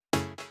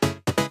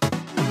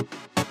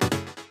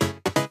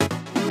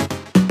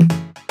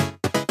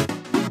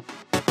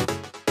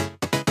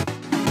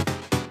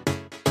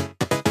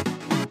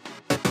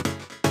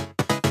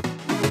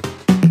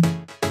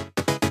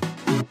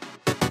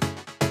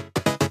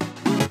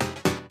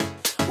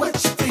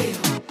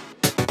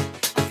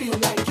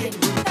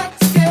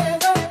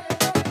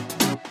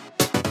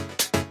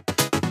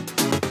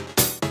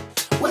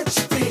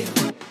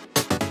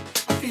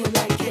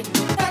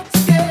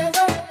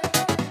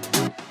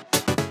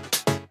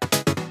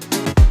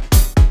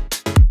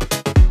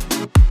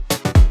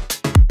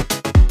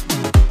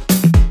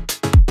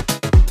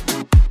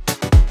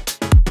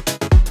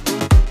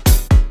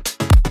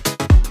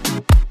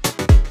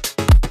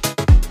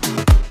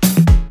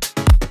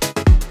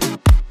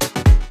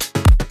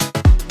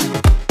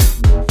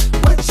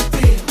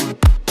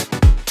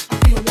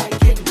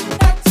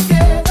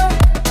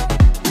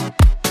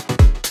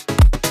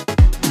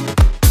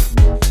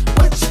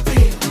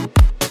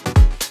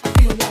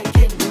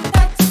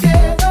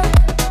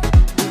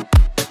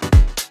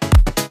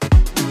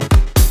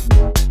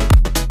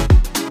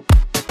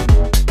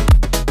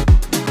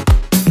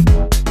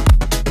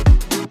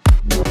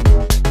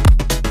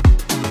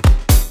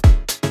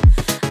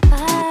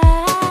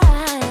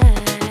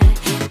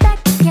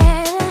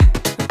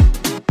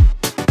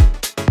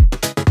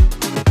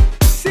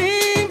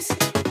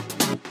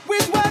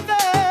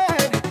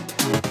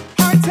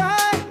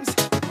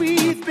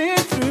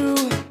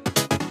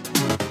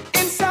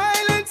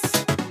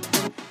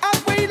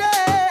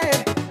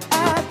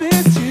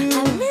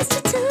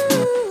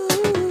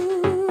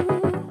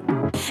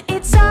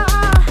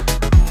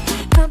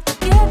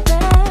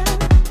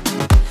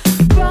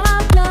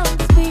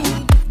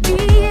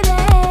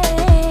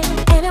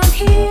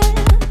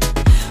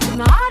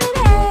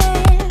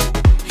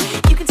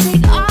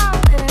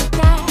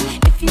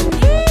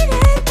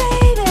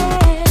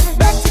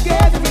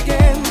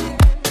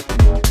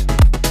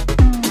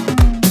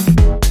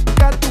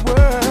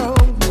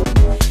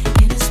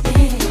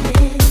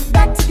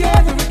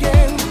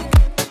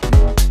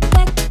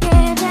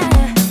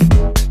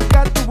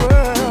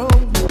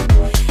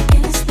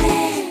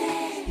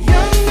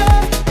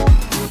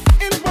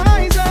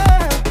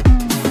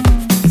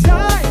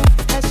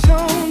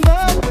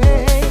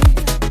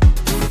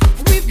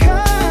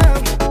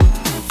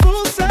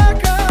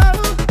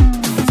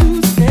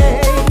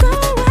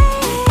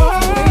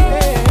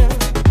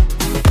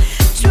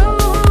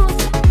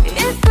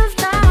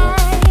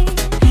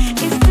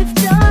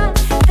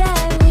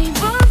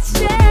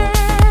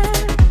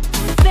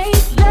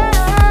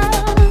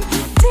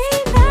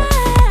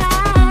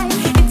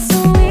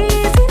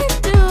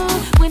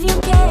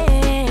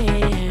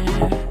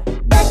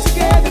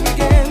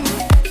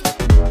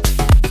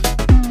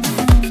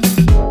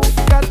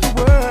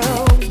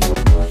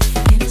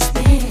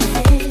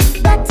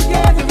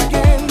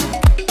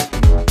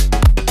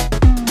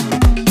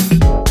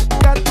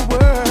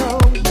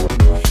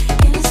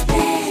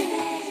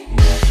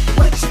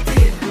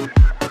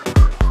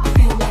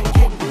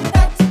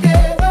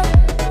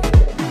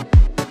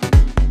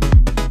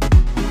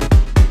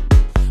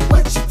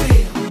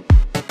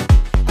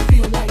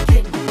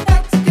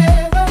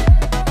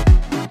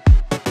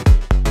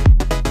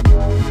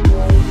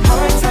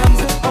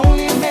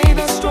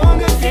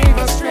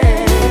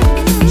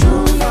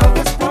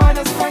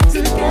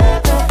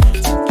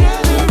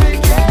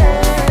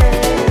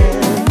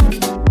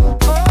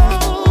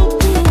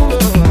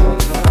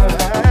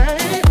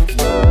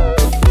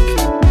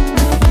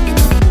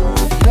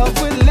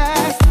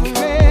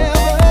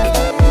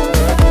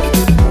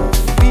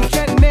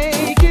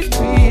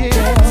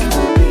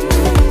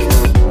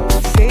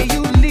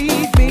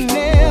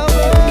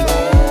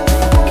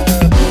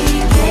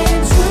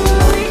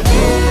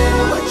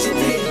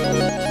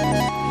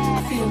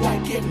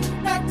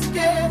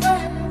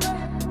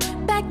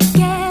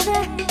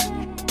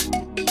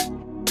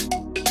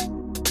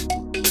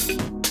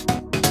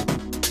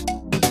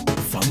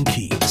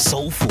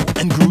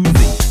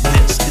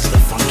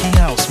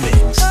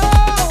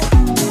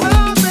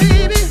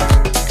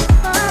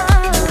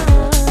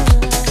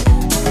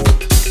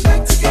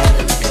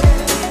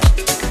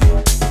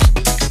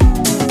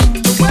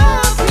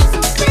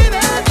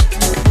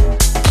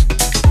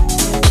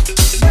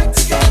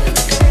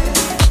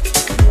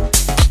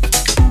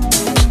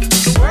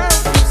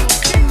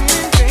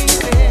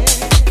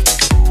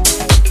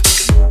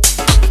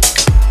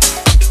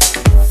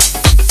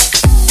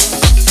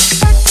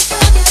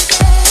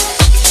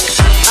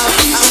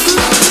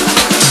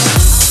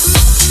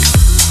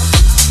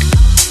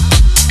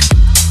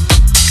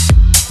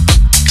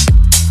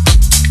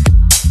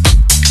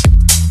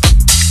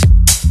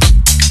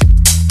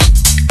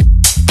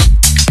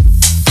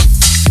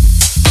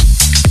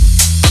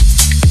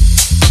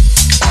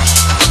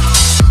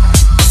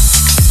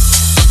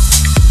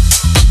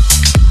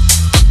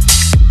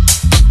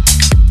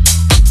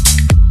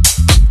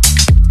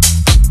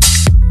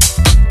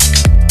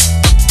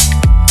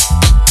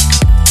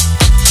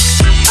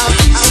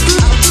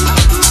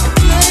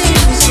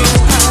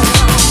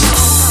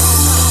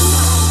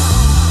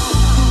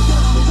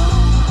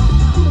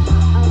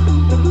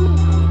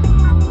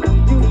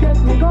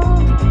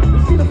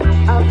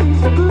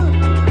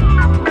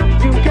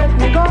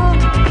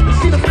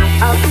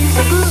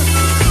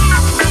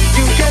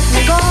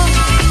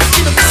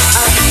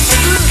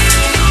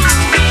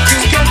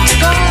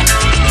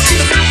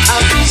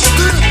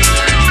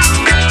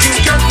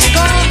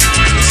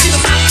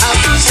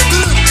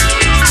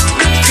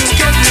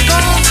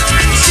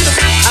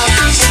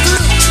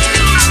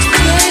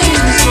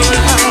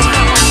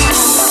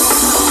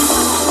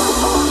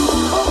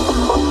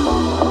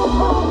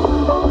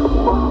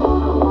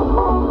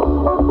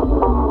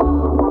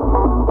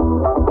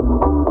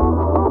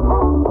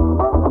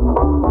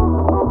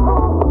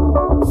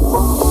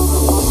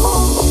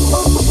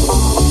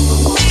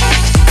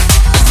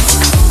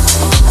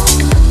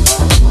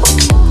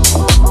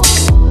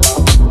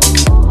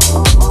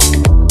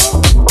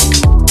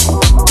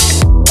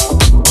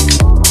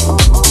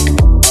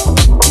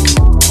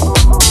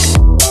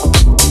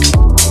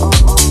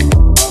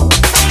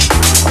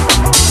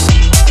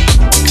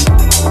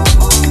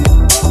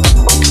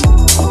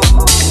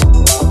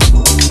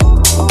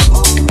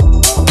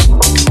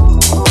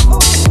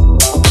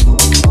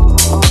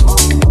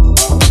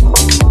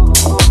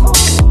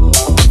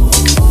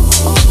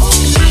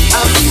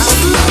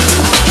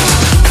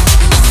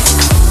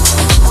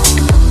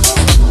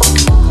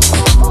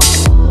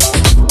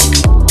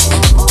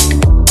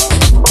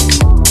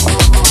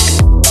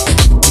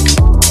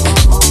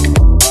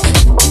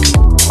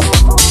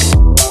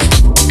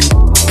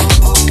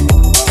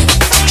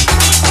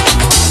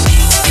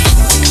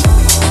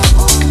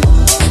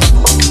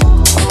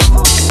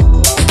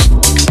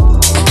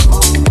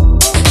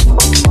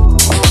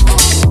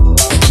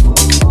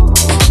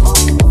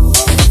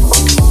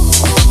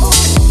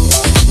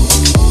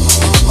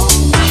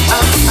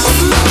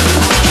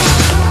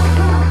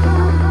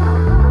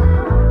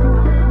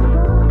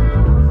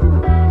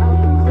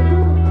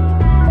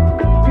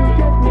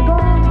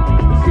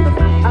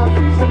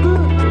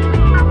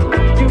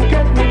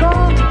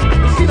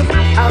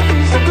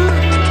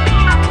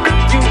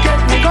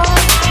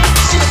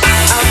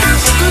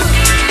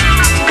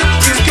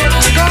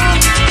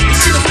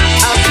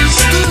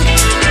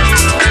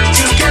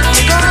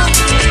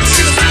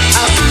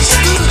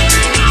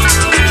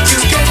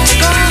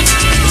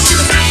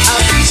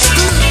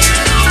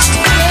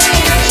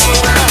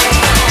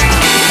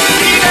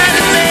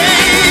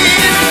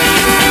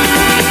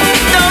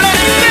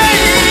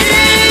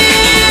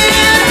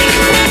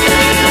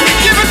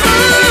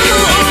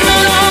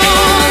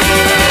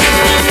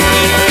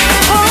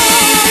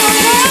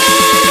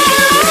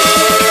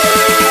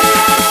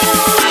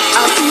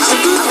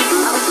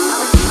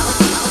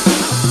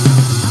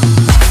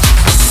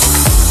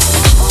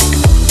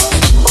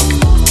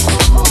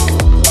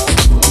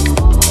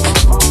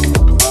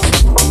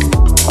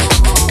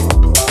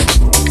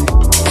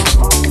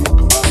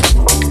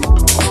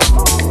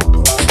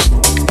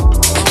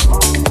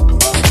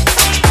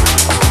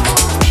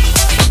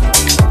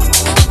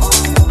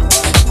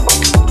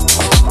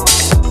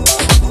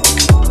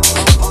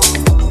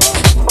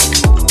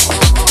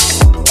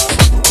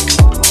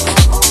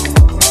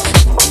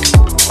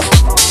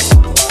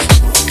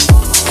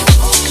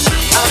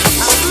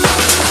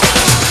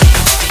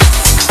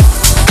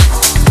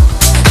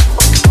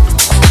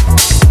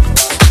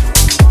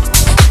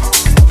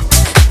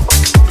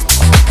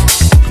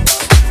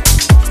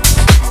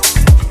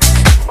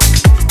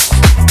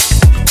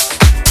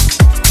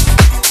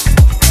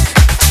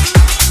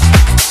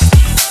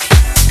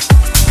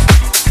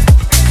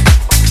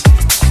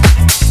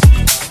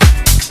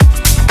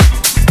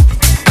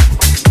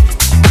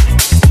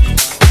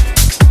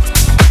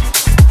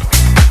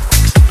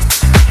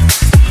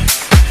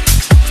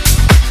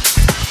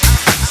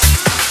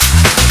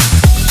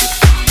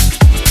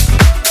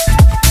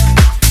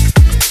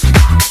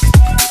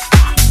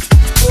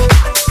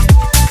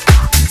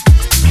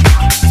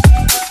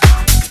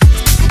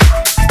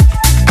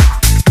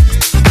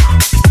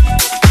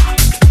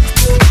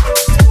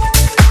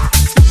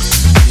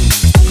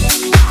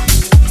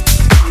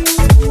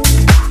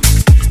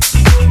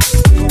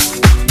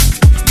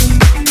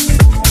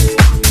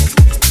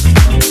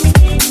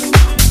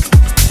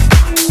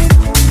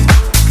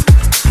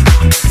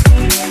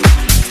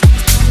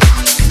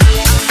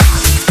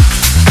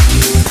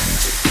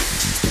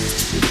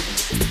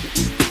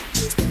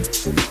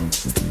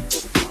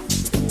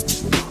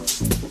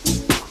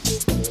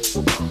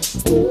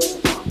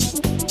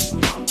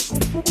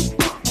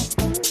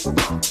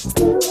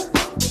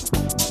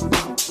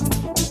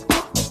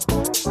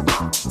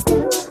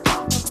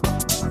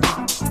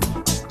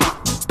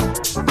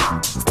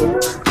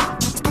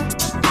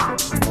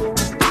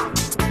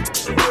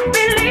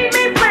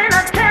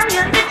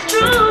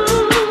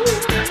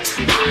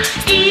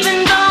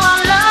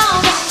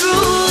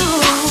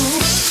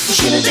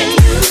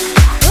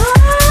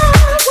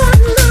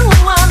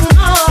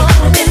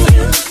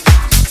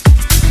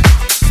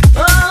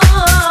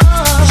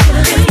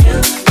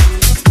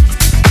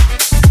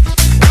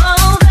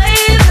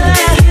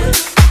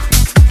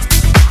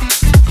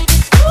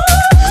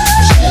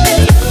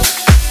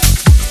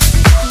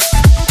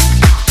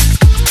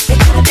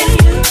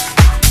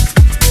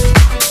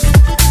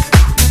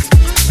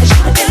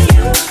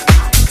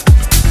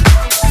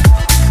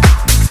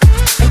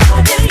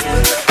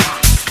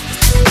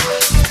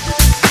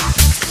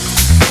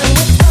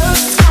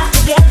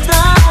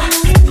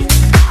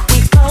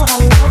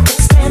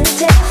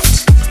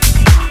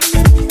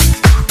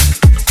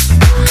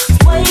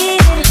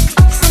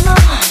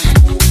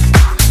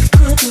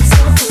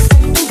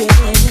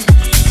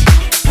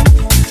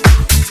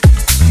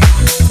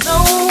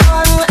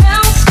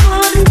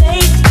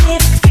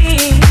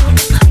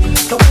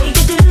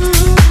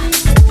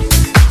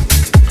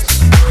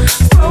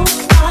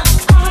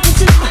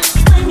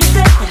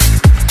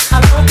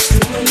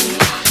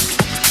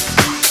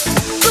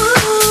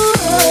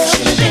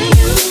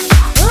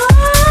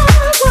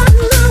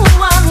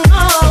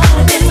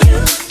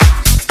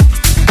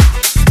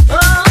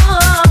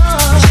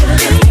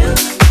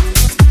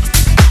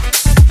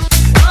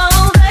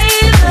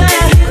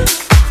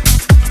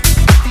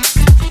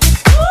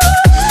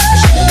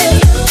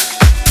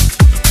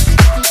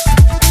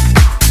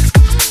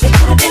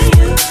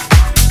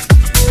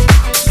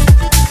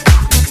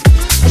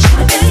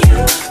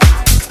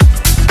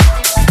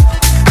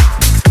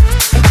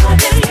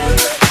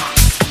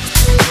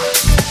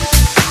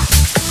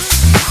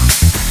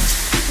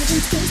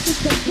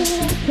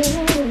You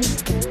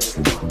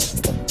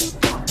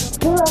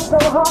are so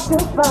hard to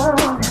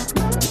find.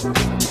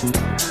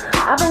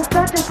 I've been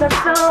searching such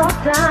a long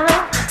time.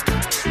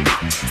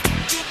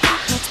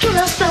 You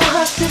are so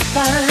hard to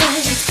find.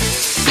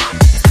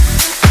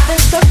 I've been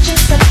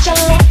searching such a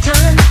long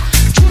time.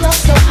 You are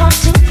so hard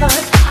to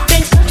find.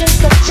 Been searching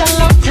such a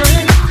long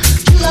time.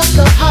 You are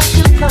so hard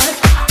to find.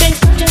 Been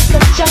searching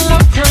such a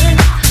long time.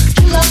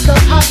 You are so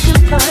hard to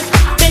find.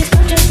 Been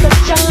searching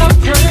such a long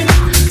time.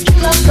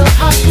 You are so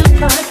hard to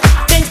find.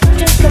 Been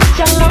searching such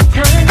a long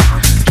time.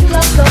 You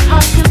are so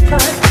hard to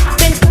find.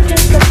 Been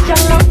searching such a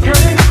long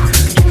time.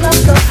 You are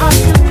so hard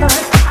to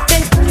find.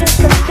 Been searching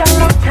such a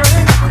long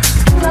time.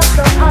 You are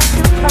so hard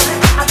to find.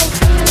 I've been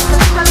searching.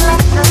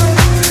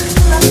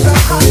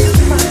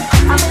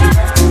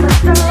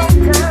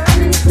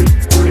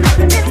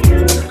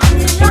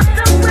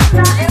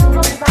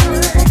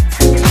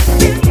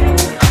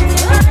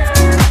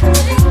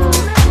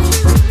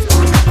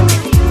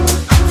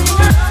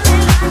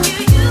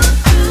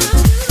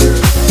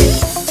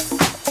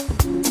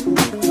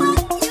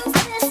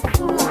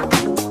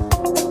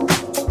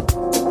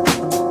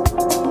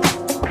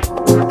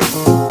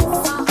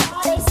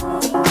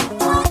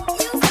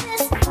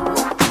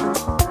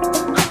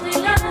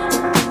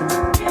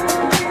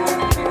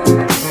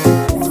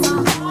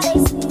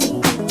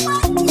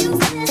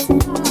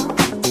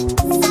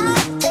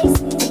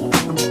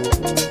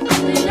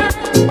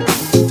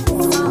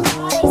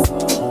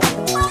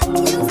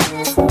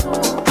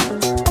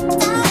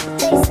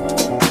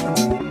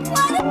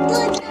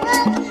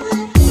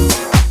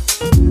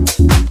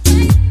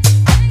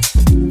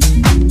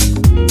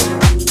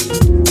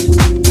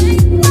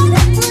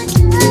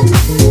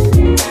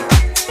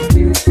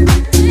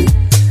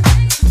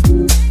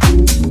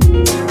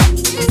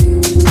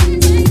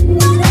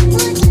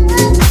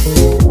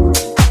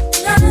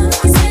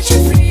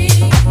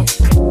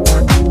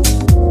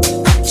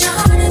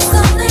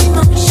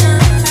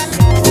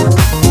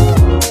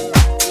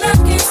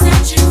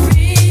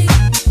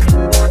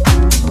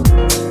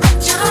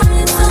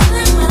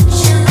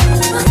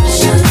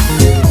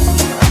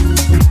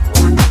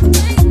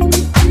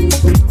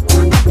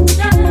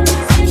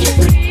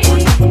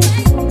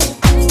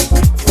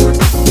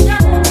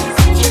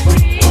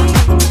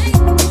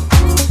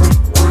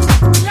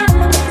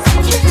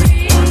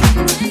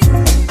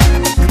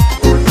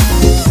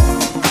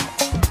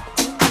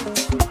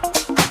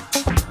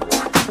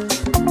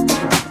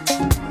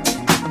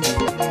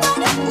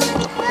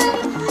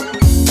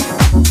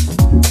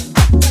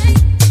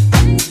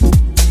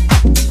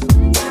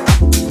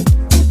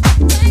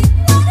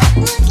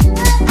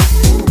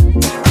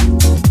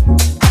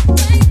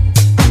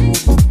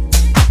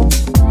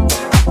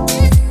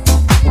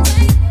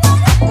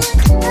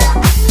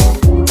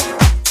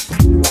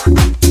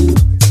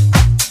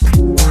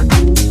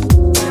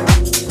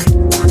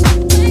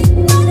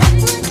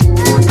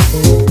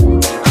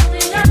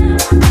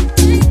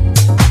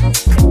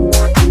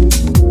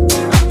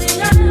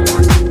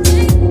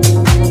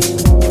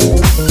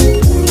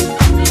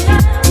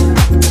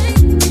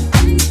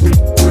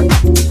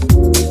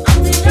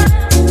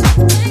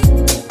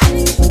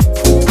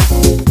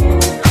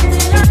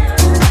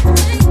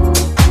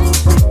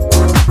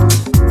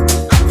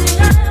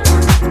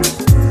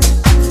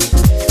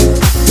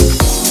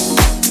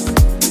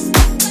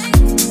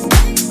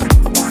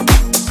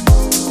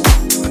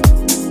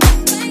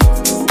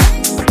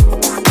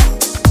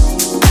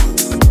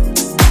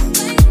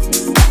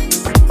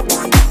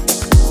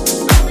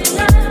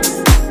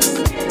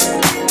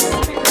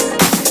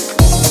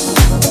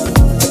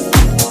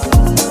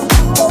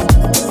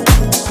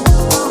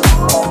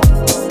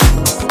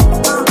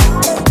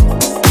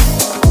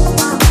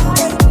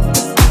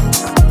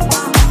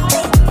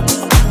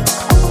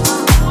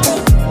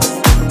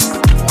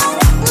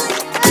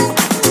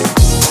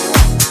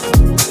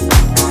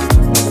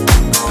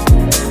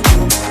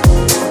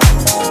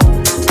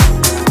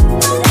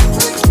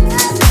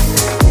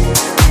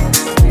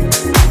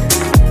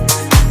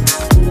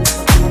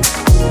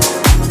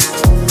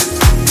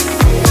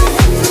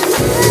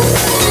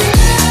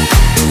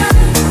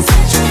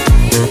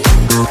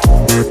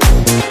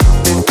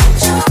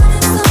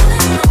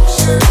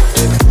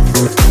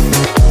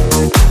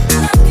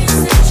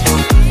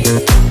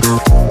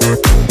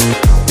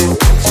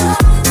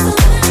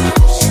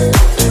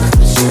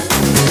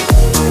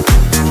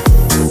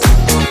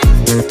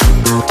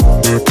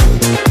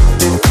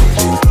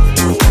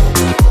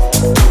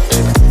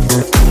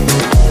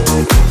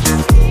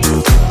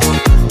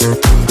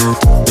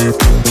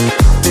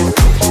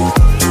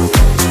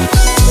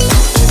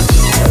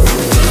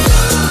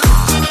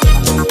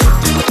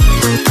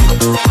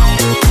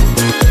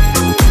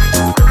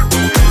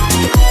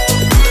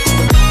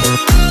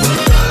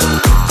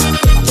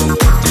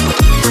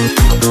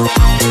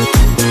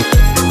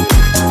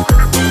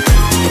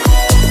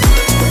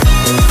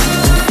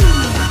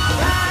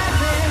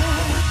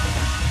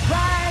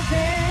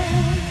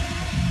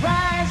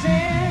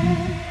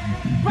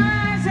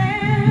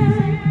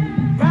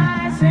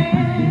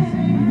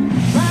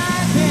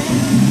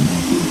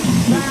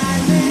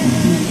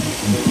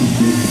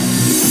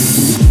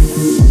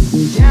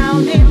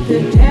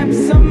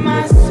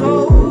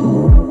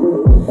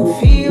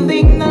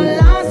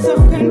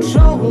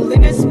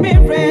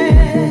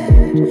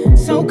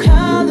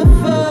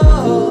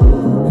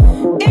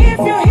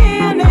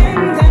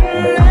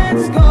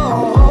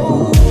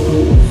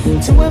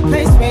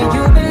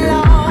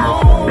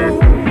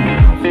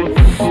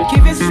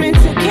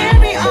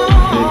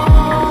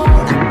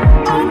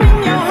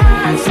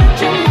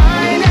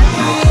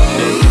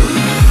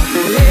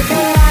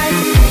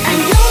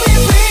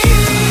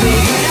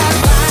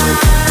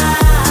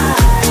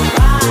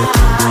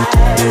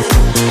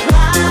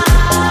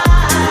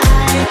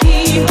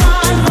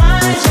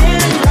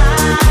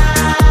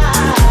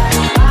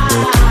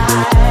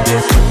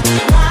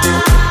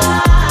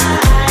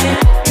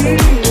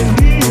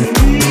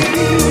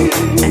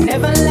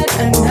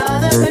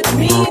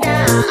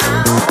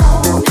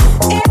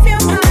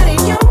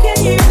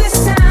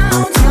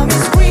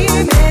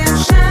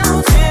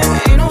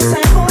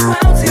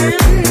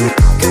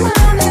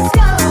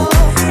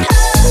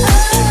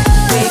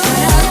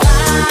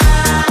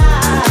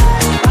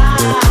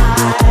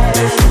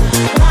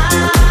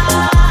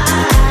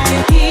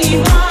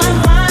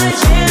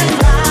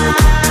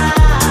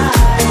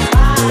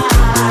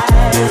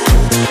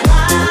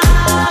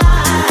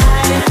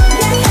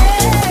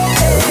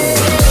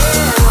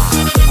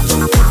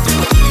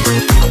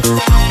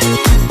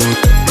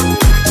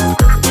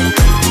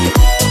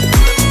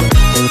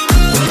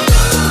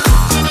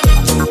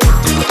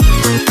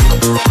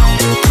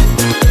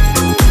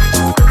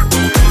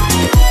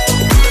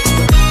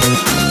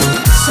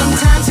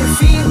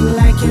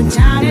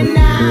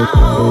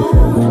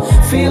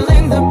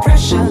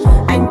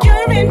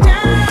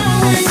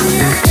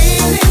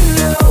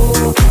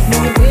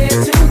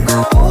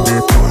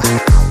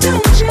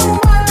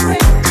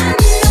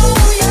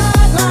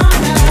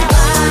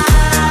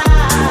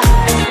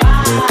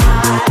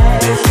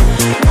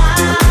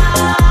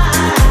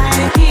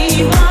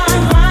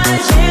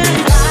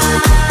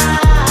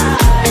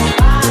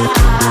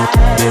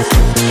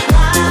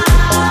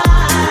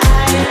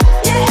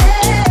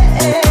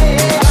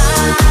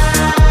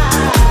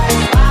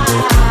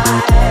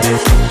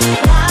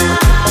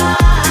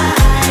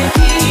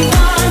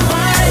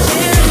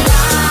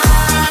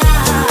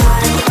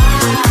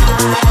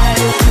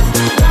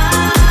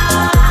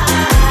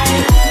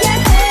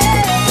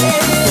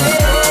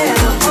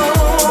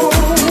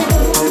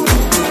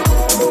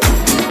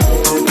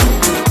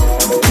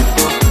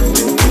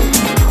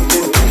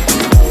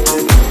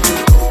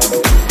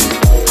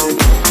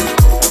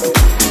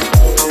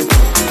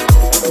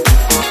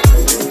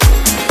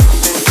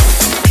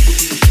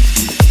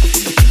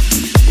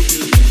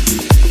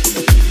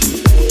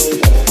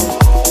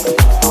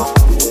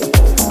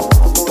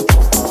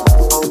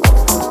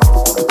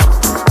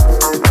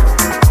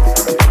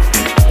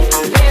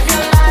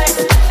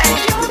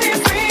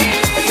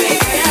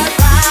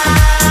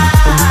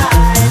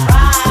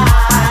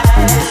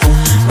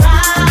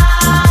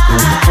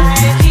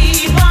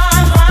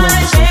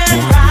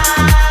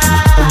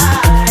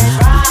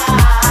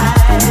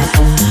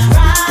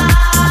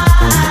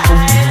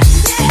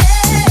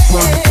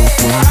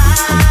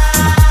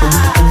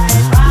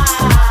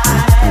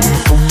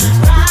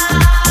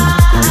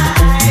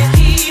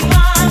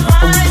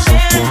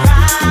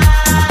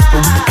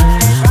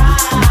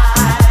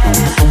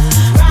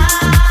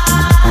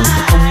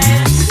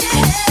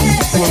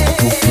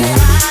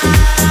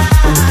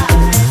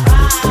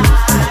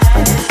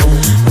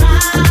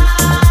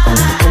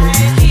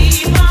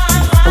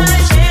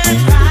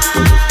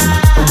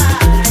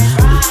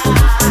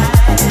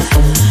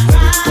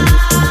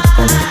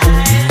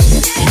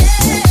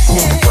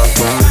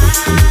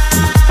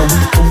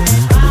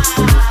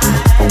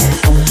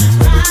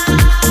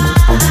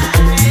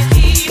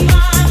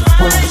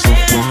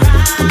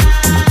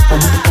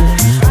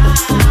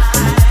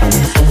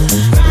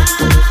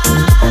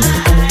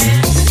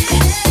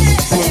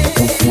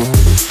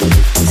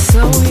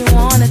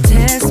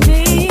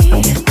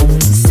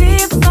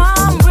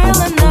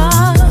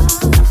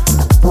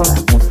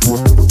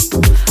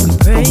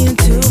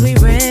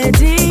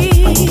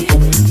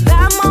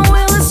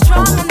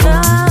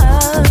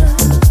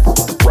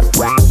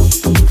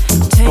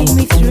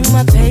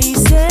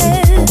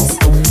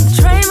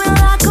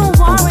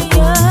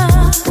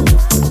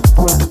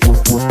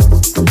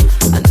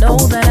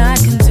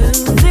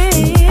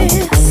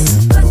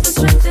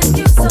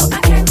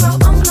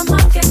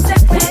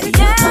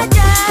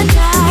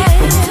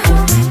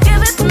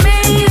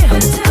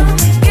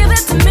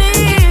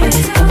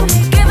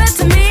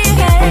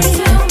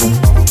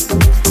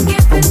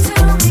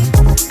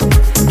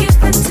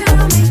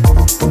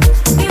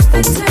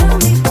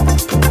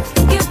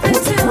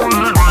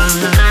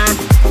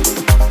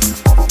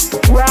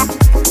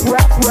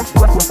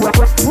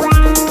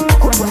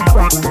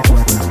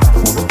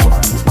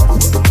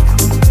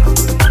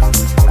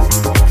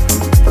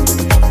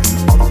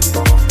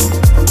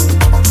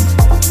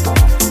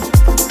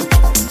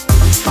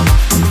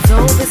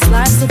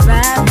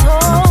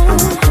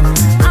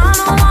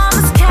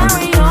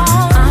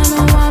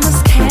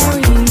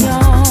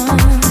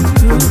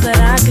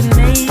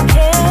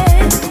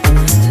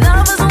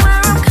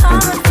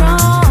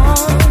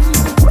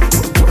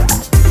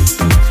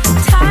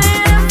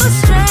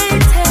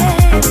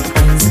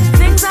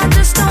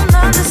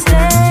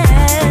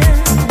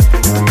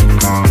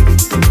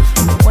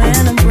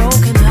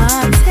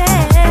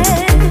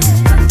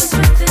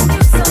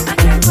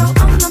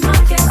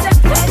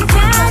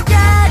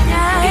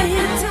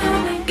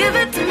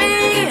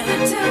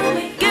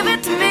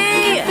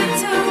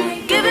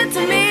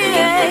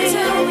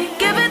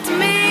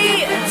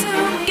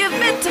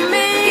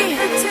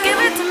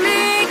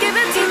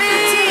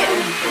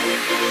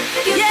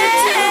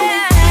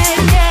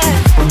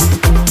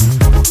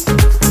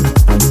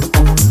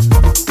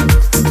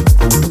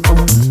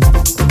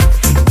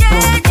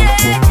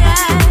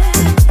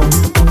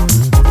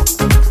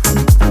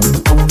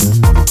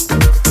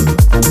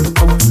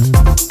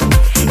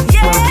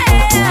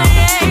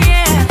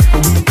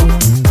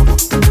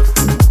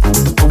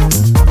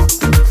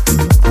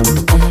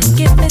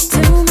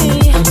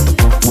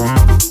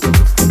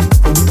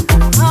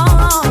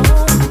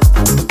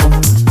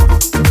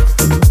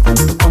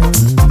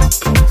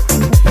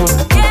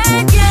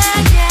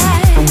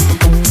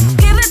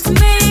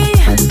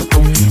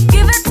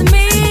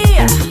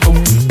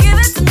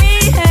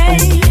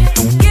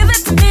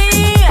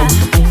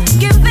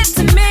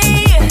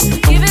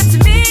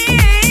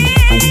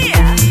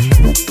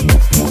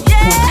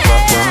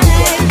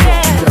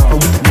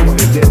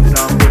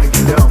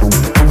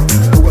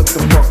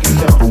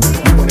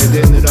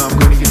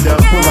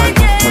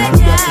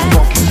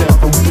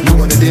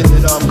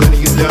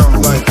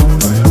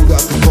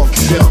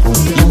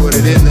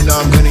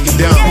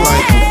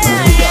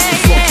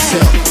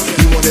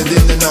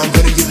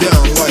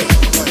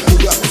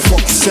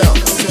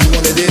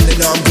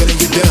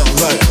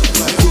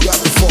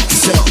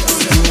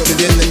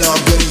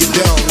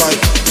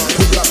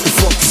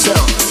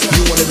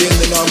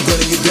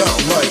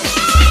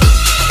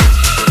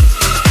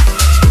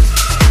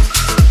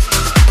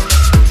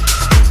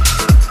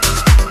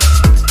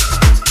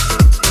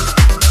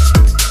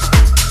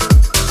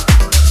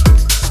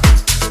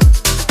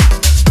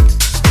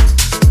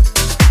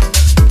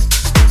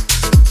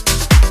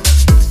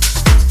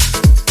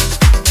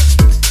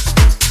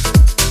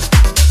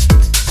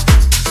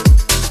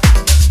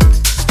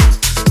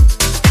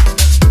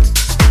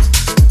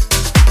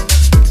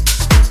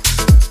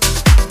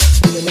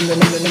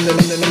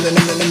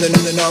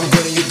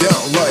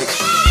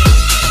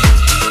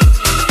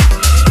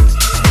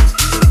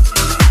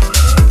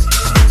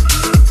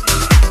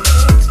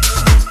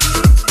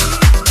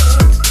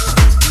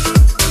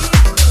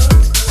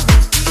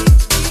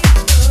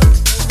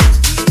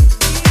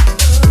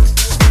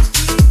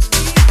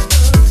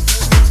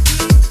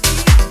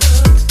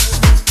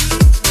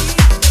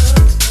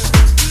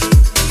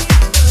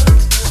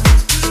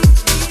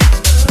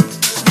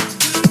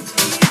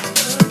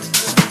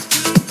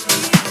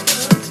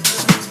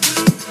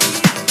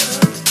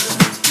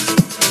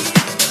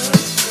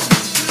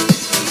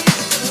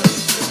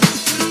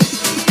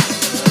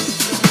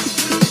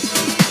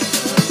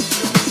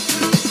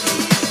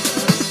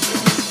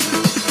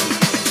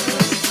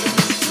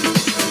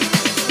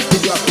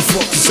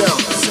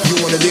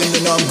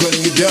 I'm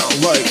gunning you down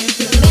like.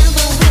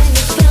 Remember when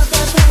you felt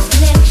that first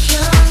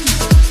connection,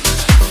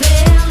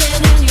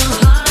 feeling in your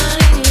heart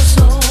and your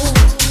soul.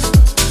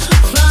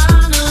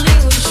 Finally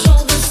we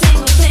show the same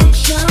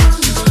affection.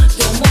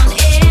 Don't want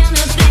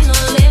anything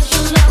unless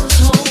your love is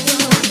whole.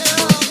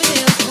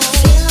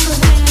 Feel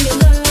me when you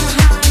learn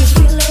how you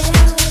feel it.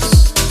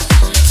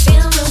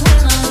 Feel me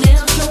when I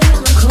left you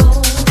in the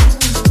cold.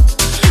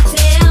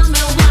 Tell me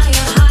why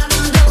you're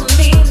hiding the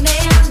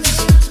meanings,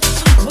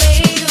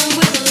 waiting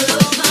with a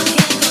love I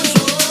can't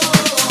control.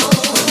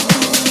 Who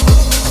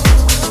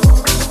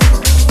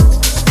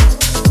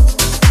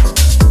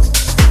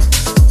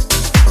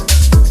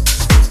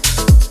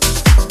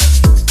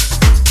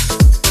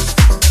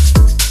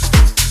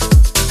got the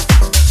funky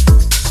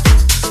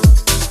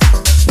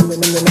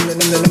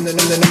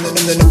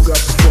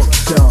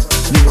sound?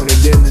 You want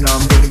it in, then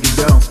I'm gonna get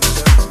down.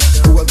 Who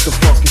got the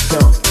funky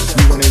sound? You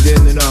want it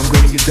in, then I'm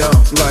gonna get down.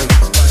 Like,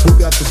 who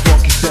got the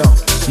funky sound?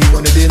 You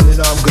want it in, then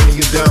I'm gonna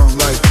get down.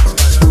 Like,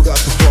 who got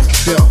the funky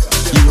sound?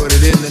 You want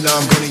it in, then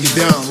I'm gonna get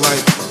down.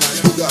 Like,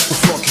 who got the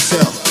funky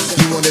sound?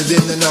 You want it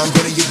in, then I'm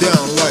gonna get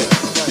down. Like,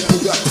 who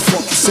got the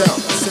funky sound?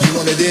 You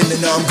want it in,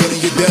 then I'm gonna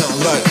get down.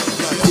 Like,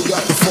 who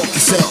got the funky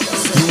sound?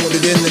 You want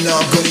it in, then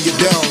I'm gonna get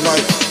down.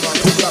 Like,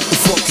 who got the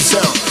funky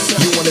sound?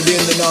 You want it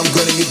in, then I'm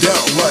gonna get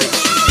down. Like,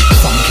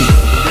 Funky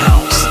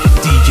House,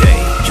 DJ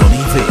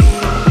Johnny V.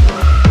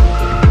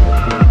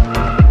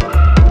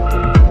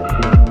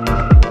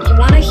 You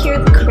want to hear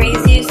the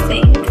craziest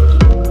thing?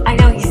 I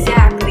know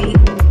exactly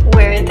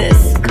where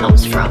this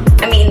comes from.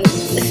 I mean,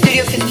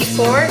 Studio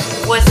 54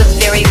 was a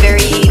very,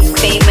 very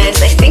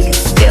famous, I think it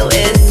still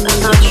is,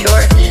 I'm not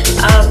sure,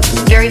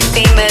 very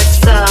famous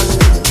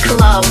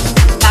club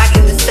back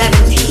in the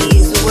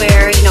 70s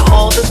where, you know,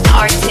 all the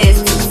artists and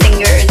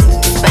singers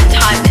spent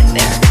time in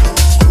there.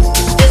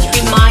 Just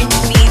reminds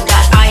me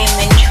that I am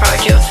in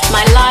charge of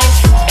my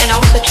life, and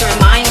also to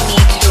remind me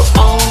to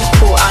own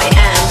who I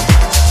am,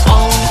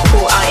 own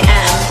who I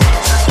am,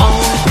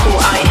 own who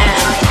I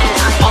am,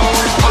 own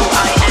who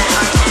I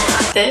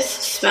am. This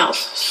smells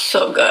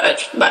so good,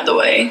 by the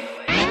way.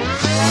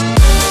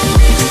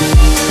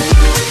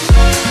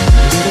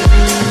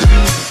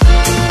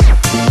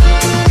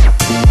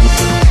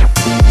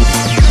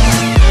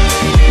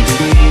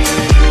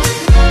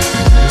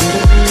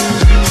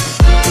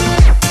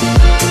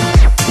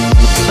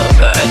 So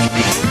good.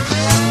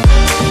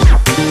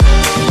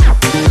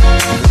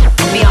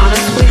 I'll be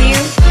honest with you,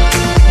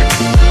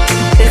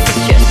 this is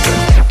just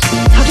perfect.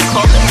 How do you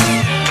call this?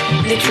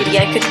 Literally,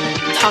 I could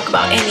talk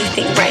about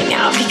anything right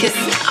now because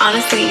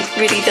honestly, it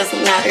really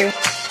doesn't matter.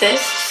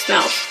 This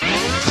smells.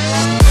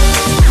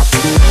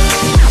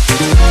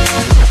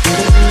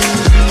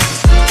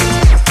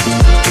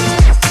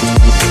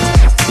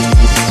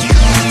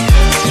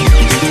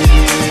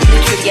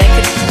 Literally, I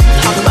could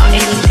talk about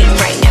anything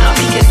right now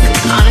because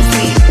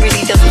honestly, it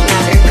really doesn't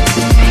matter.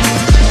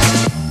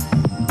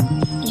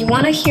 You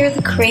want to hear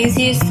the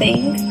craziest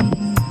thing?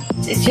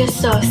 It's just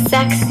so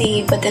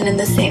sexy, but then at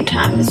the same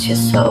time, it's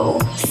just so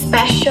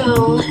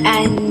special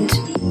and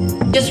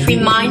just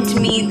reminds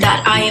me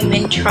that I am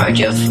in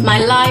charge of my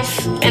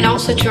life, and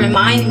also to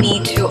remind me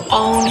to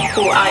own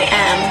who I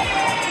am,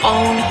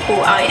 own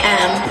who I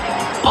am,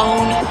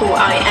 own who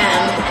I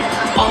am,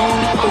 own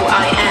who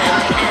I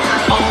am,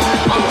 own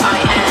who I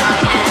am,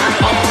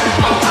 own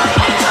who I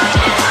am.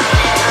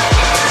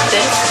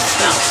 This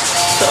smells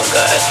so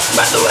good,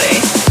 by the way.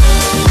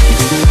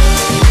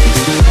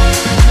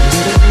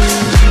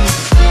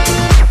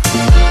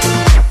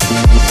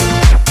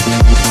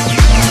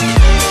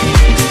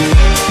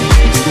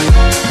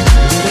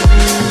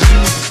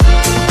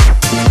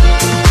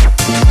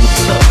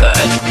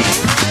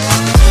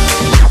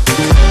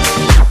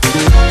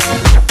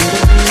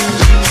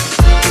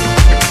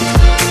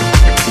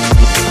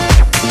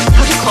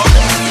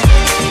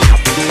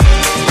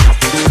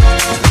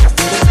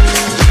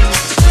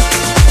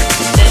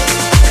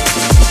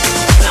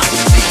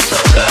 Smells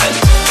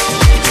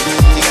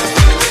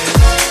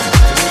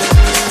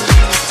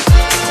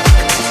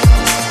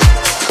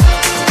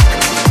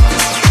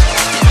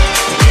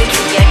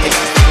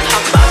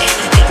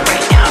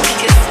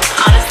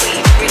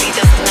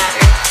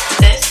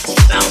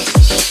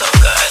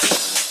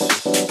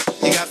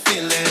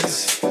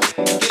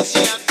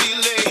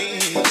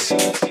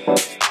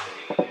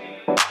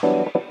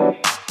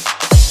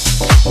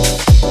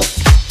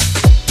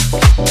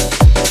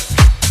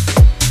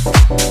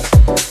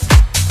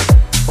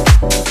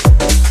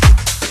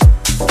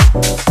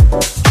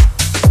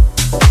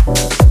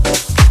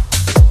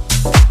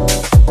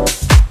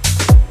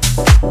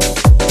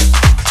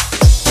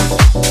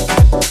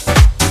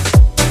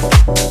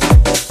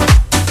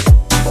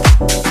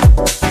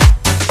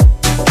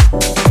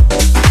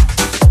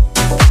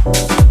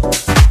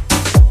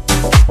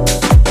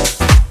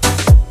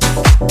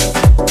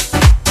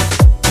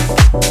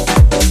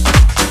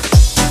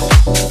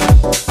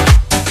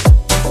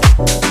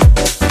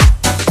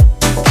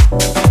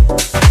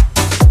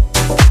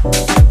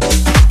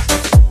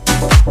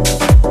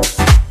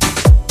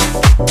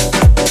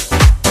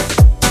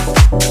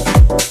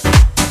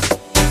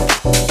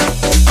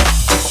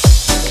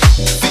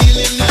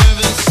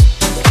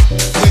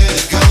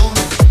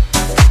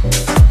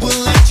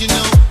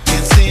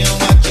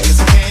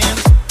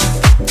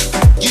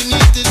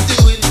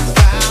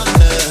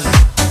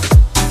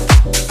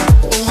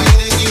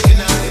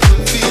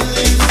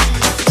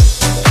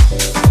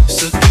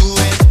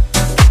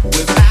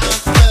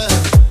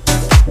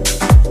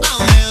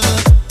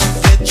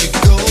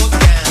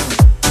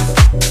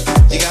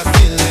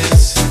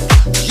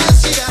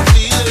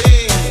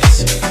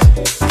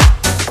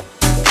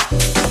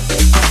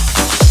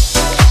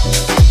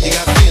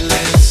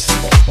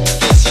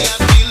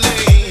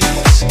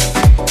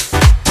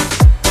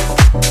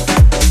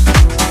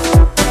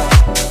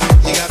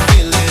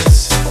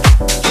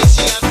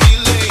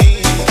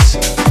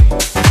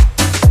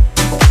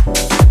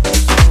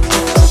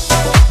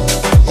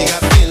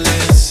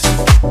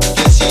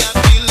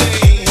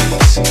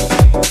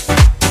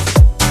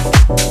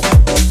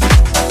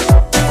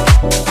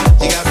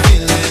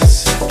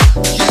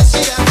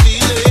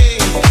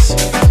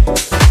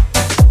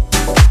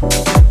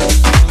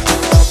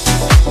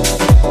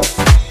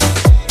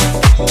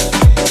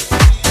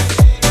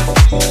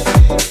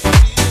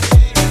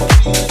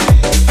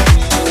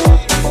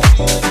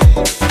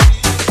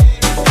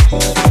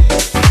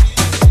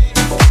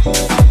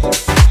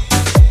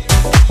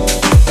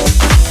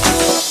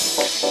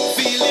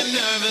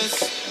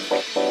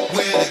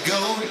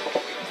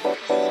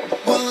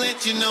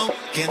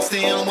can't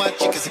stay and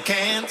watch you 'cause I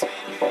can't.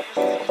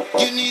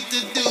 You need to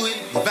do it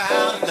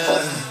without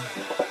love.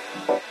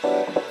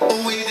 A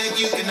way that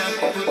you cannot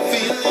put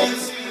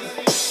feelings.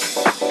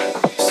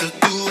 So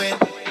do it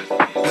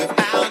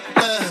without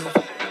love.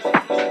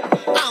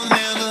 I'll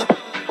never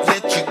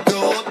let you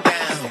go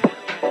down.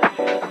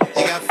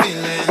 You got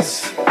feelings.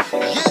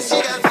 Yes,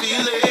 you got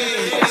feelings.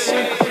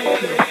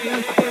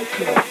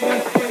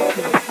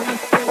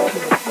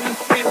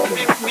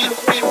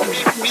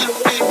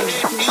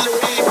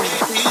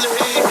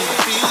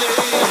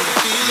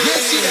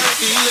 Yes, you got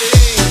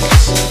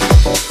feelings.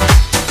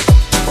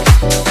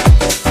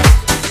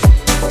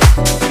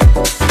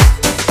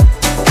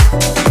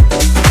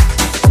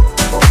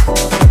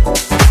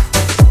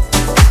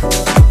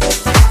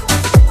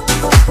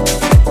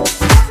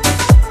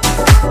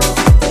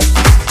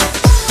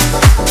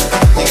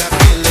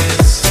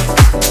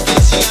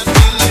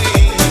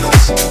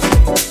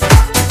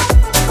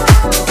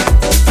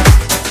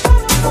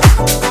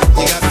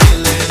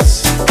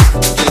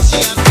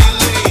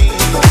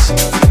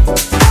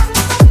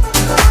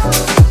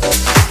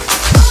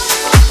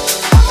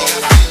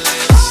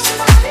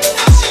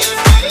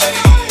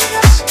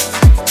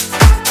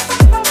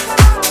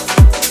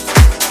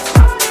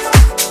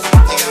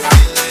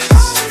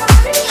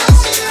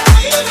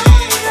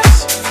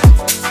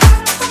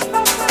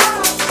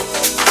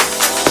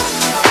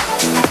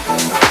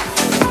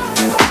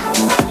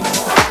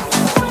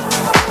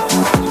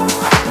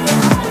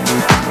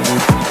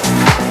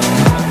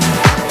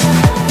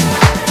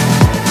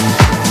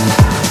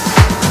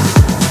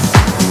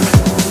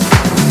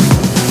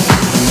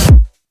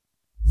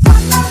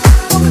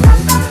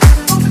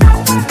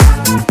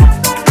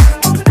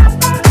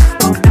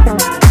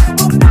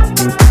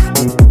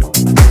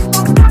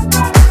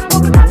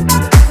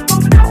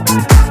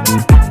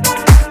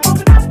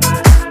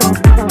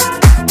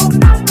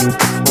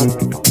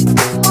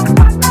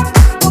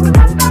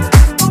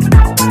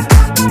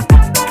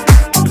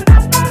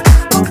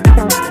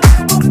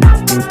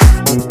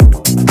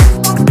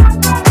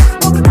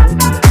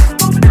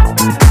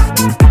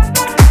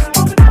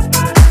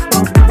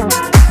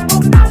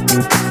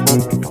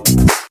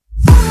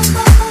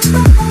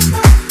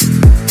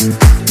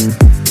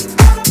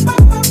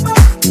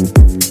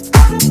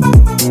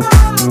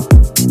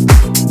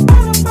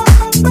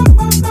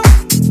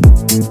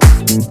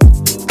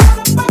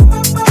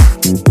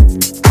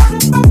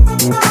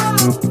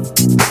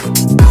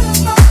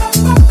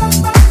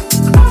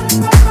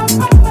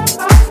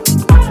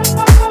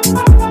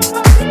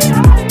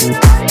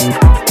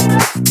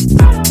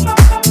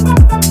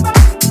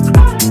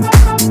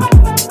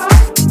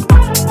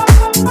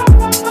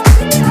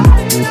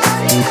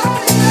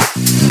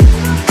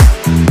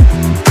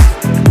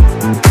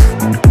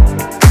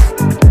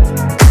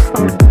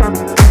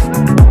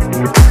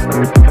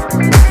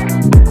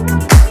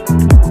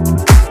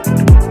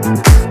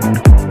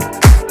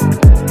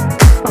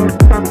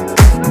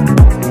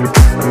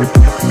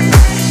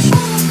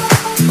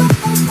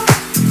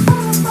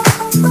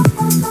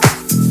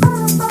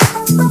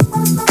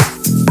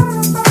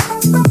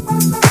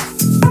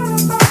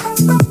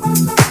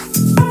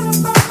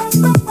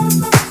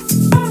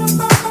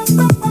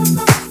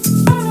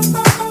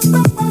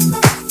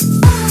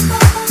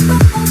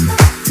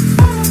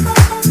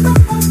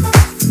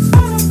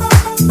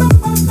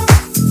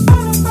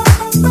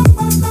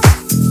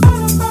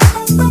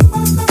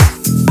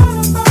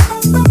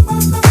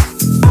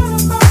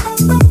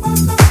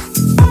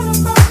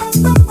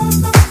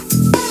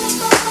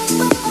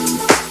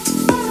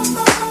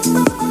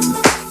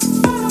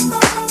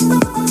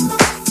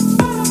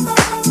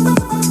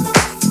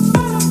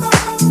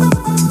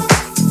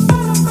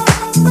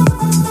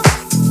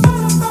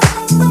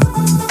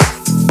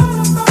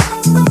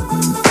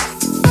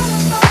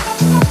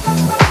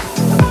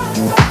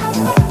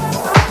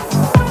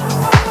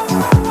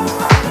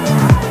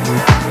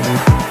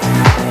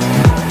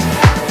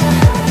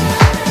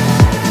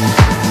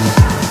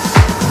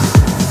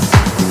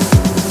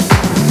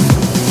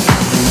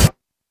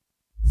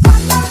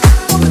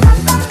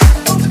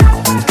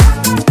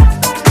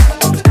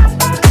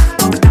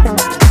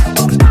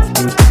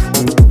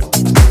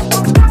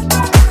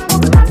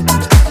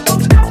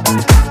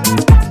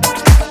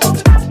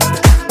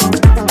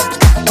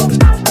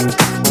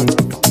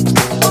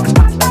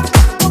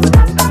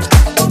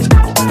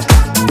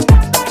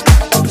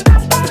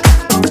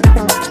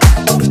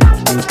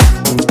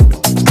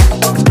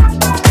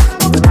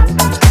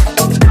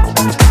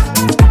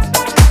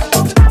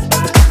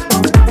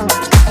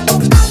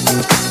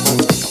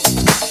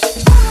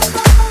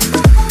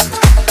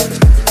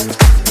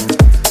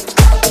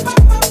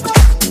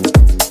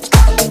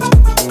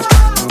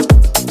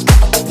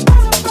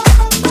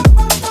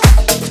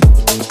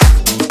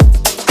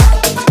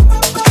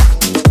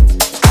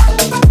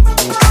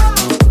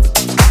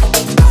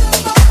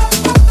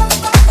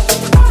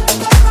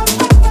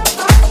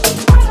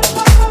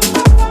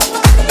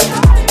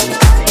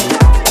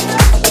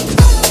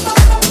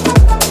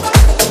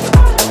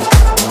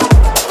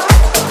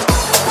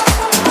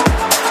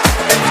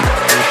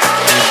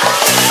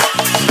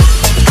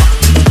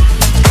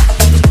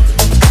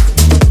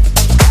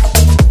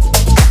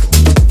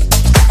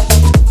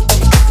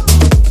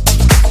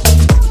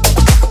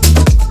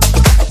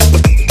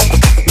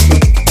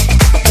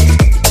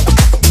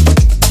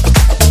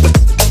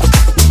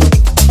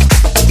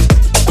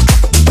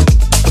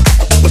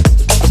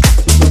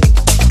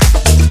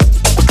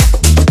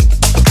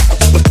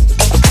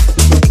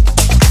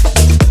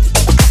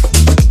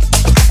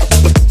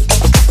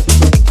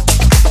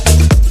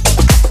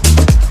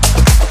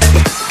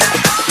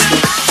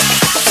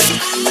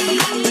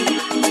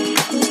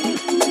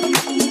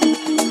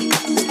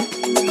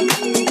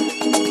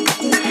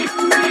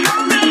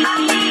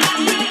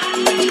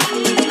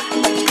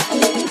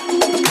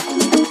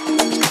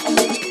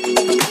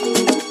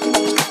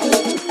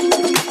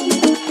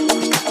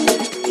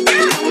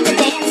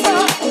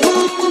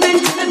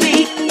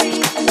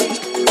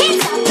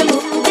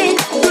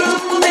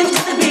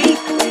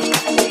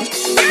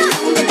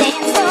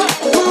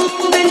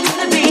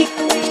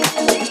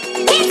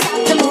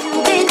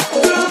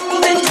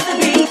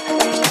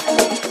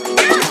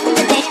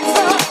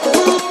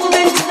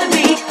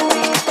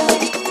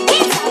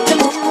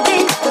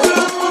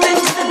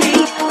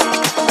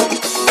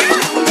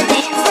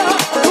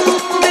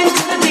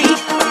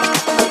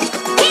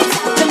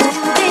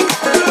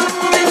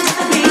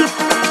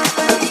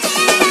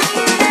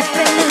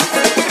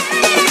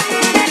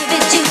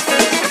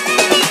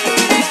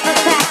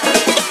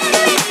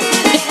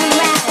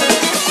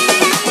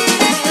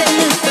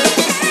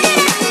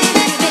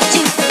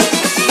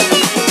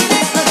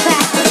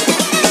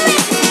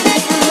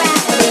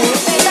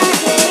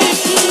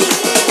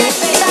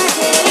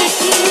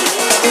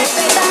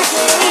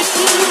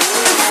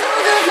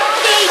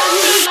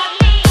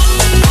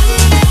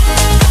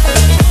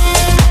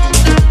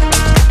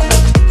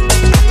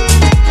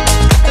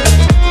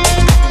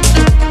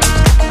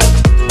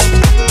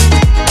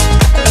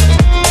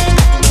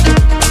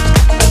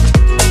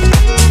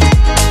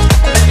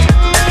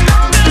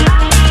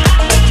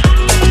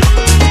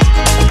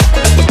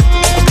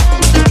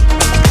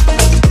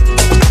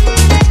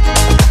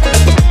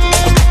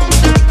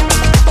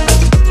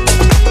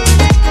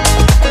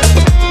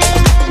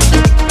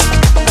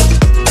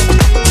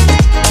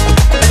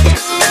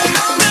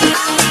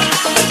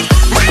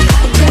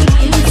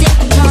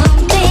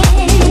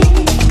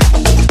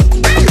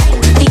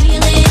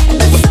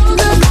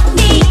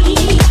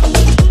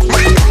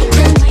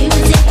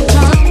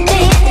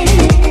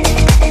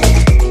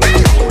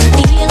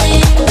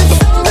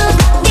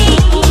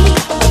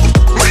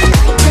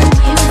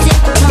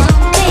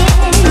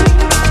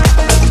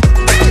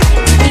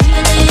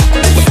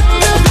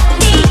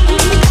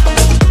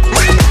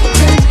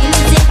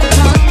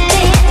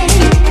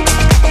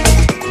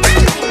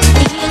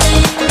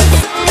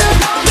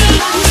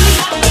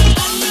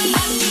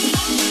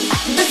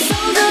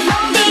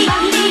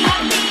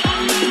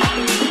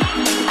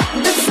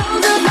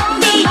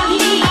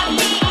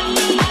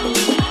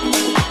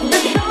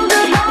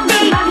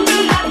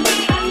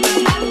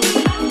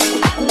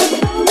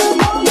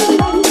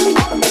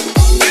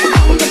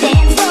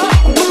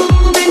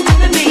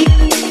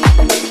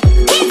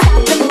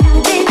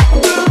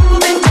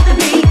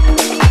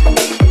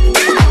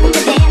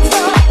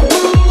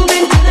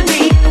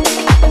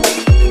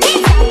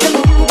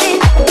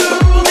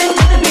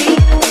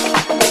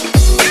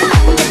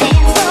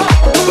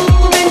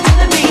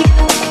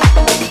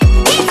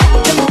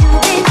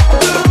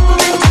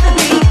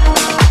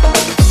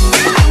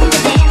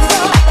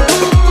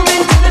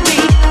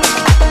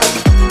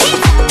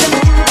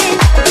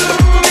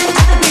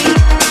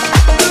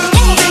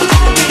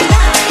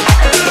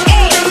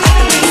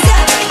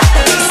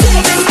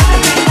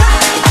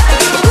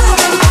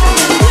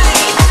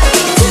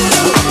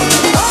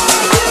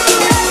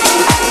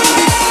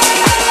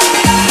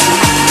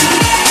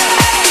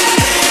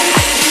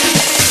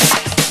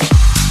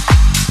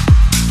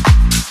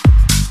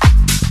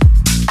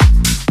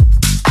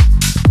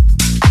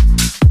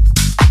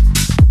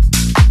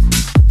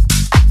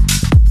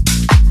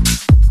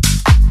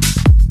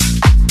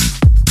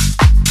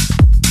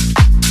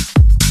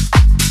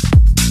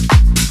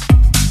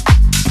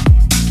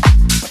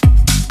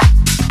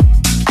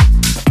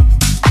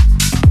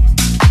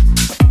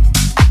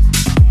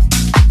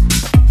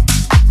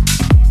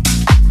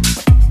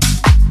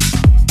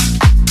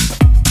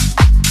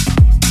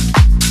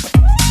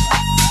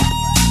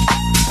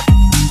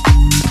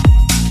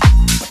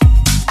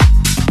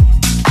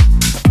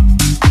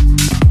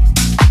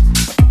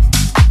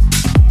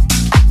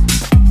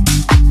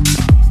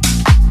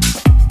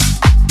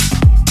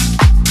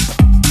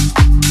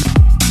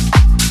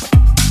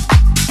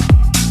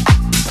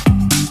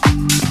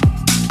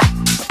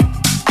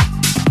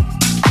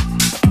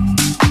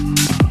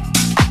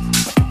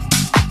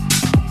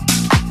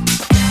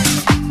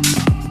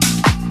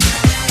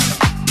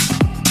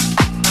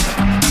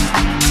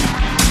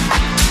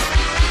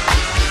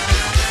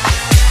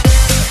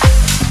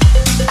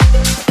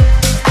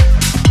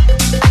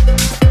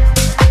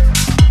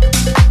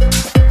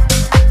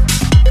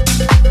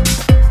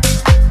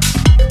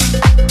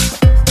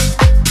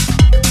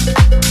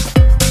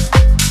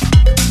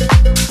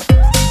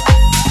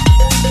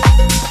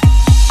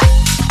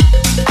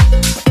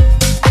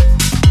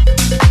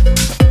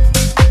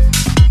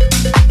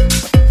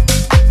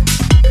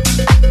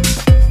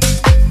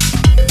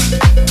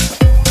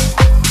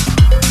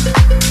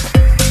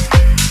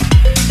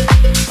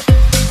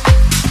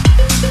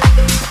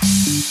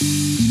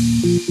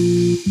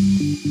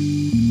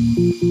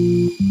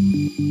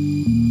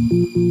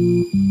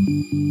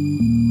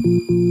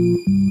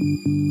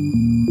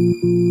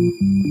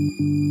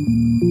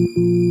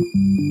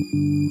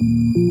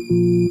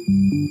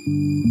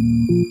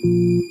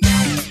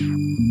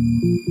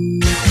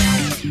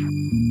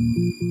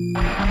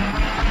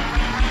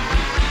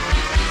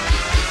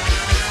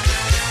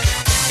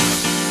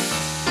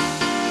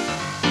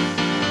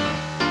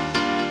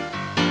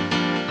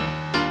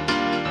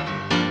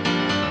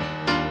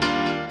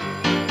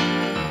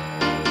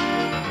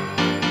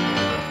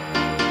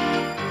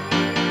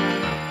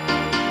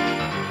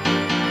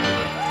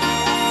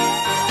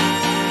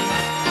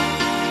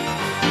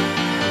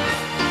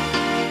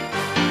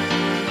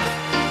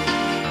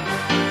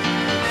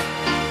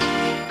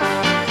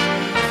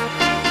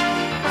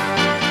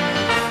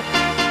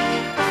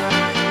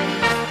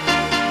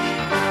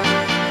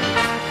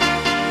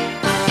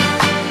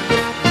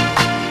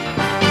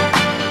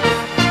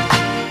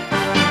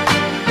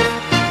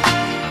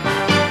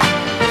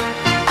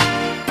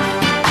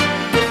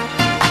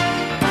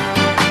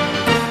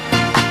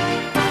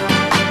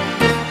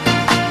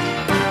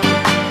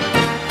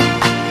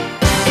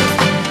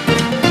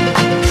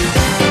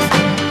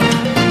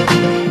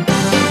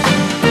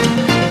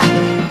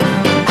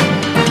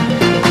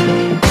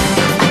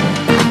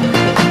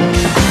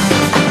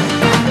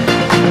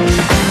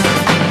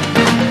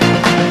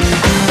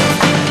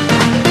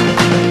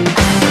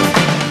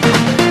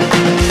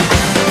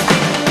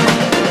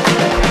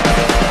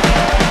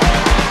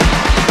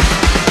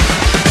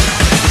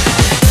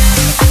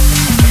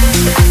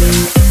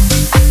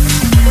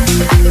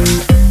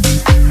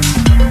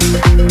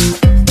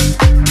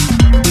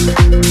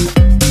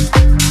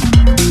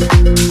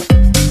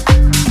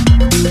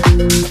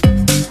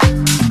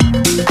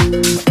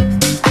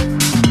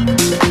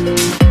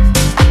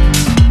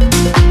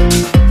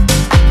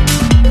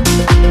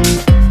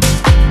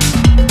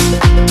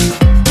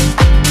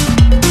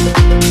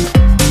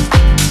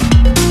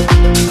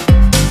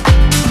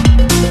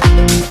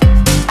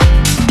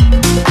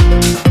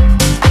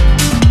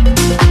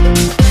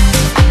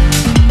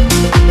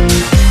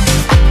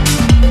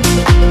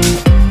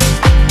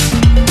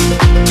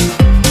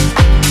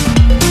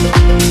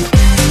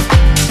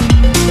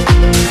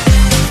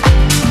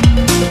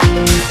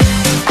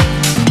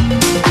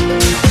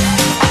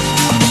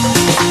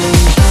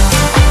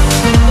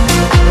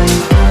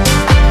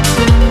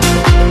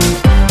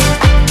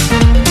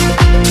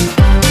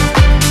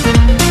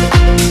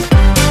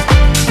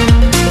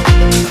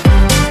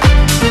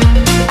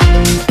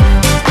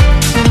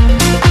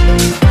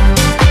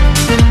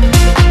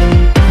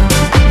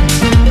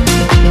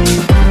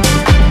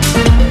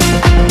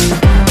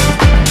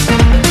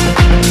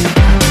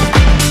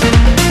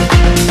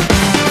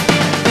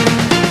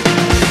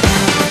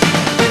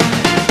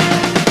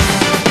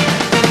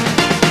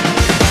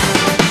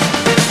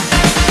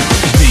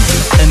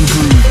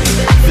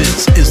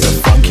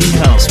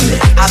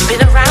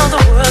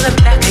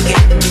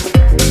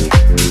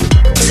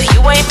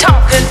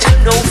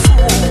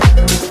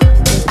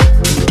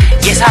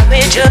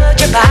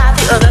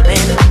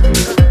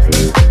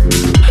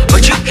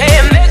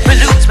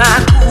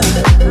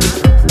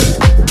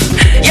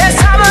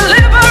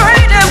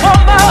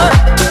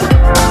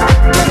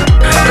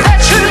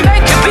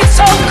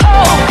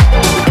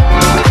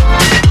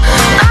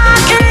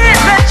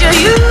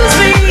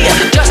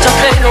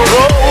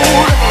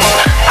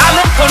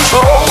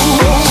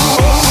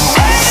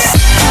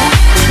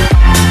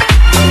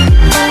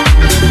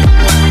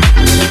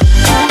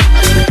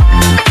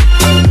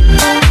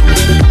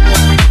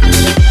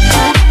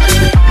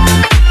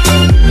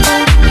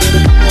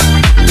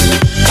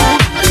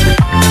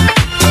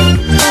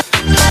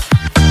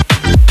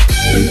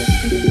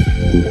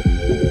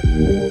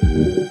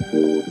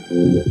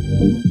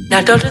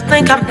 Don't you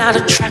think I'm not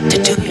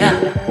attracted to you?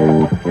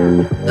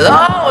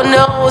 Lord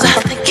knows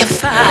I think you're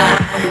fine.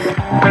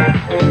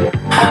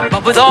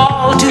 But with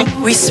all due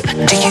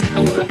respect to you,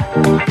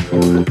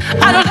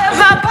 I don't let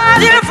my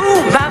body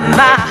rule my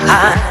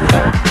mind.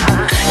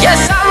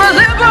 Yes, I'm a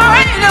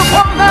liberated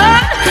woman.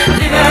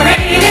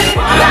 Liberated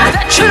woman.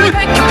 That should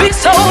make you be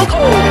so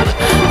cold.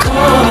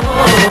 Cold.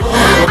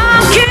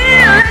 I'm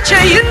can't let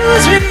you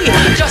use me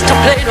just to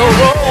play no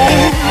role.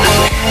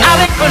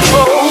 I'm in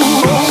control.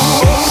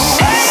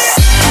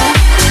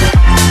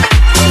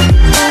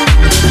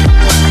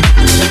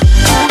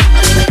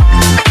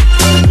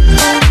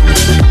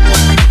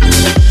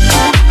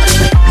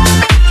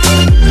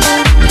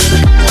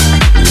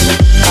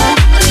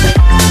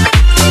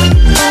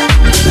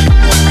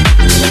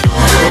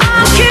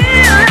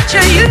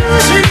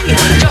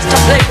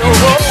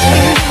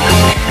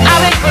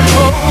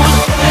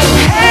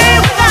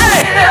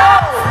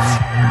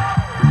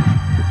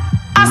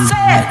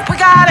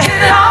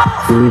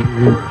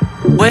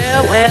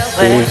 Well.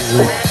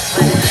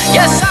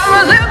 Yes, I'm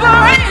a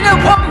liberated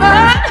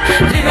woman.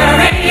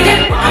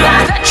 Liberated woman.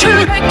 That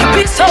should make you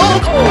be so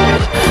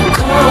cold.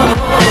 Cold.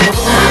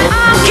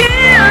 I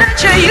can't let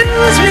you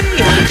use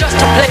me just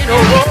to play no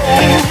role.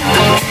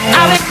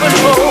 I'm in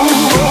control.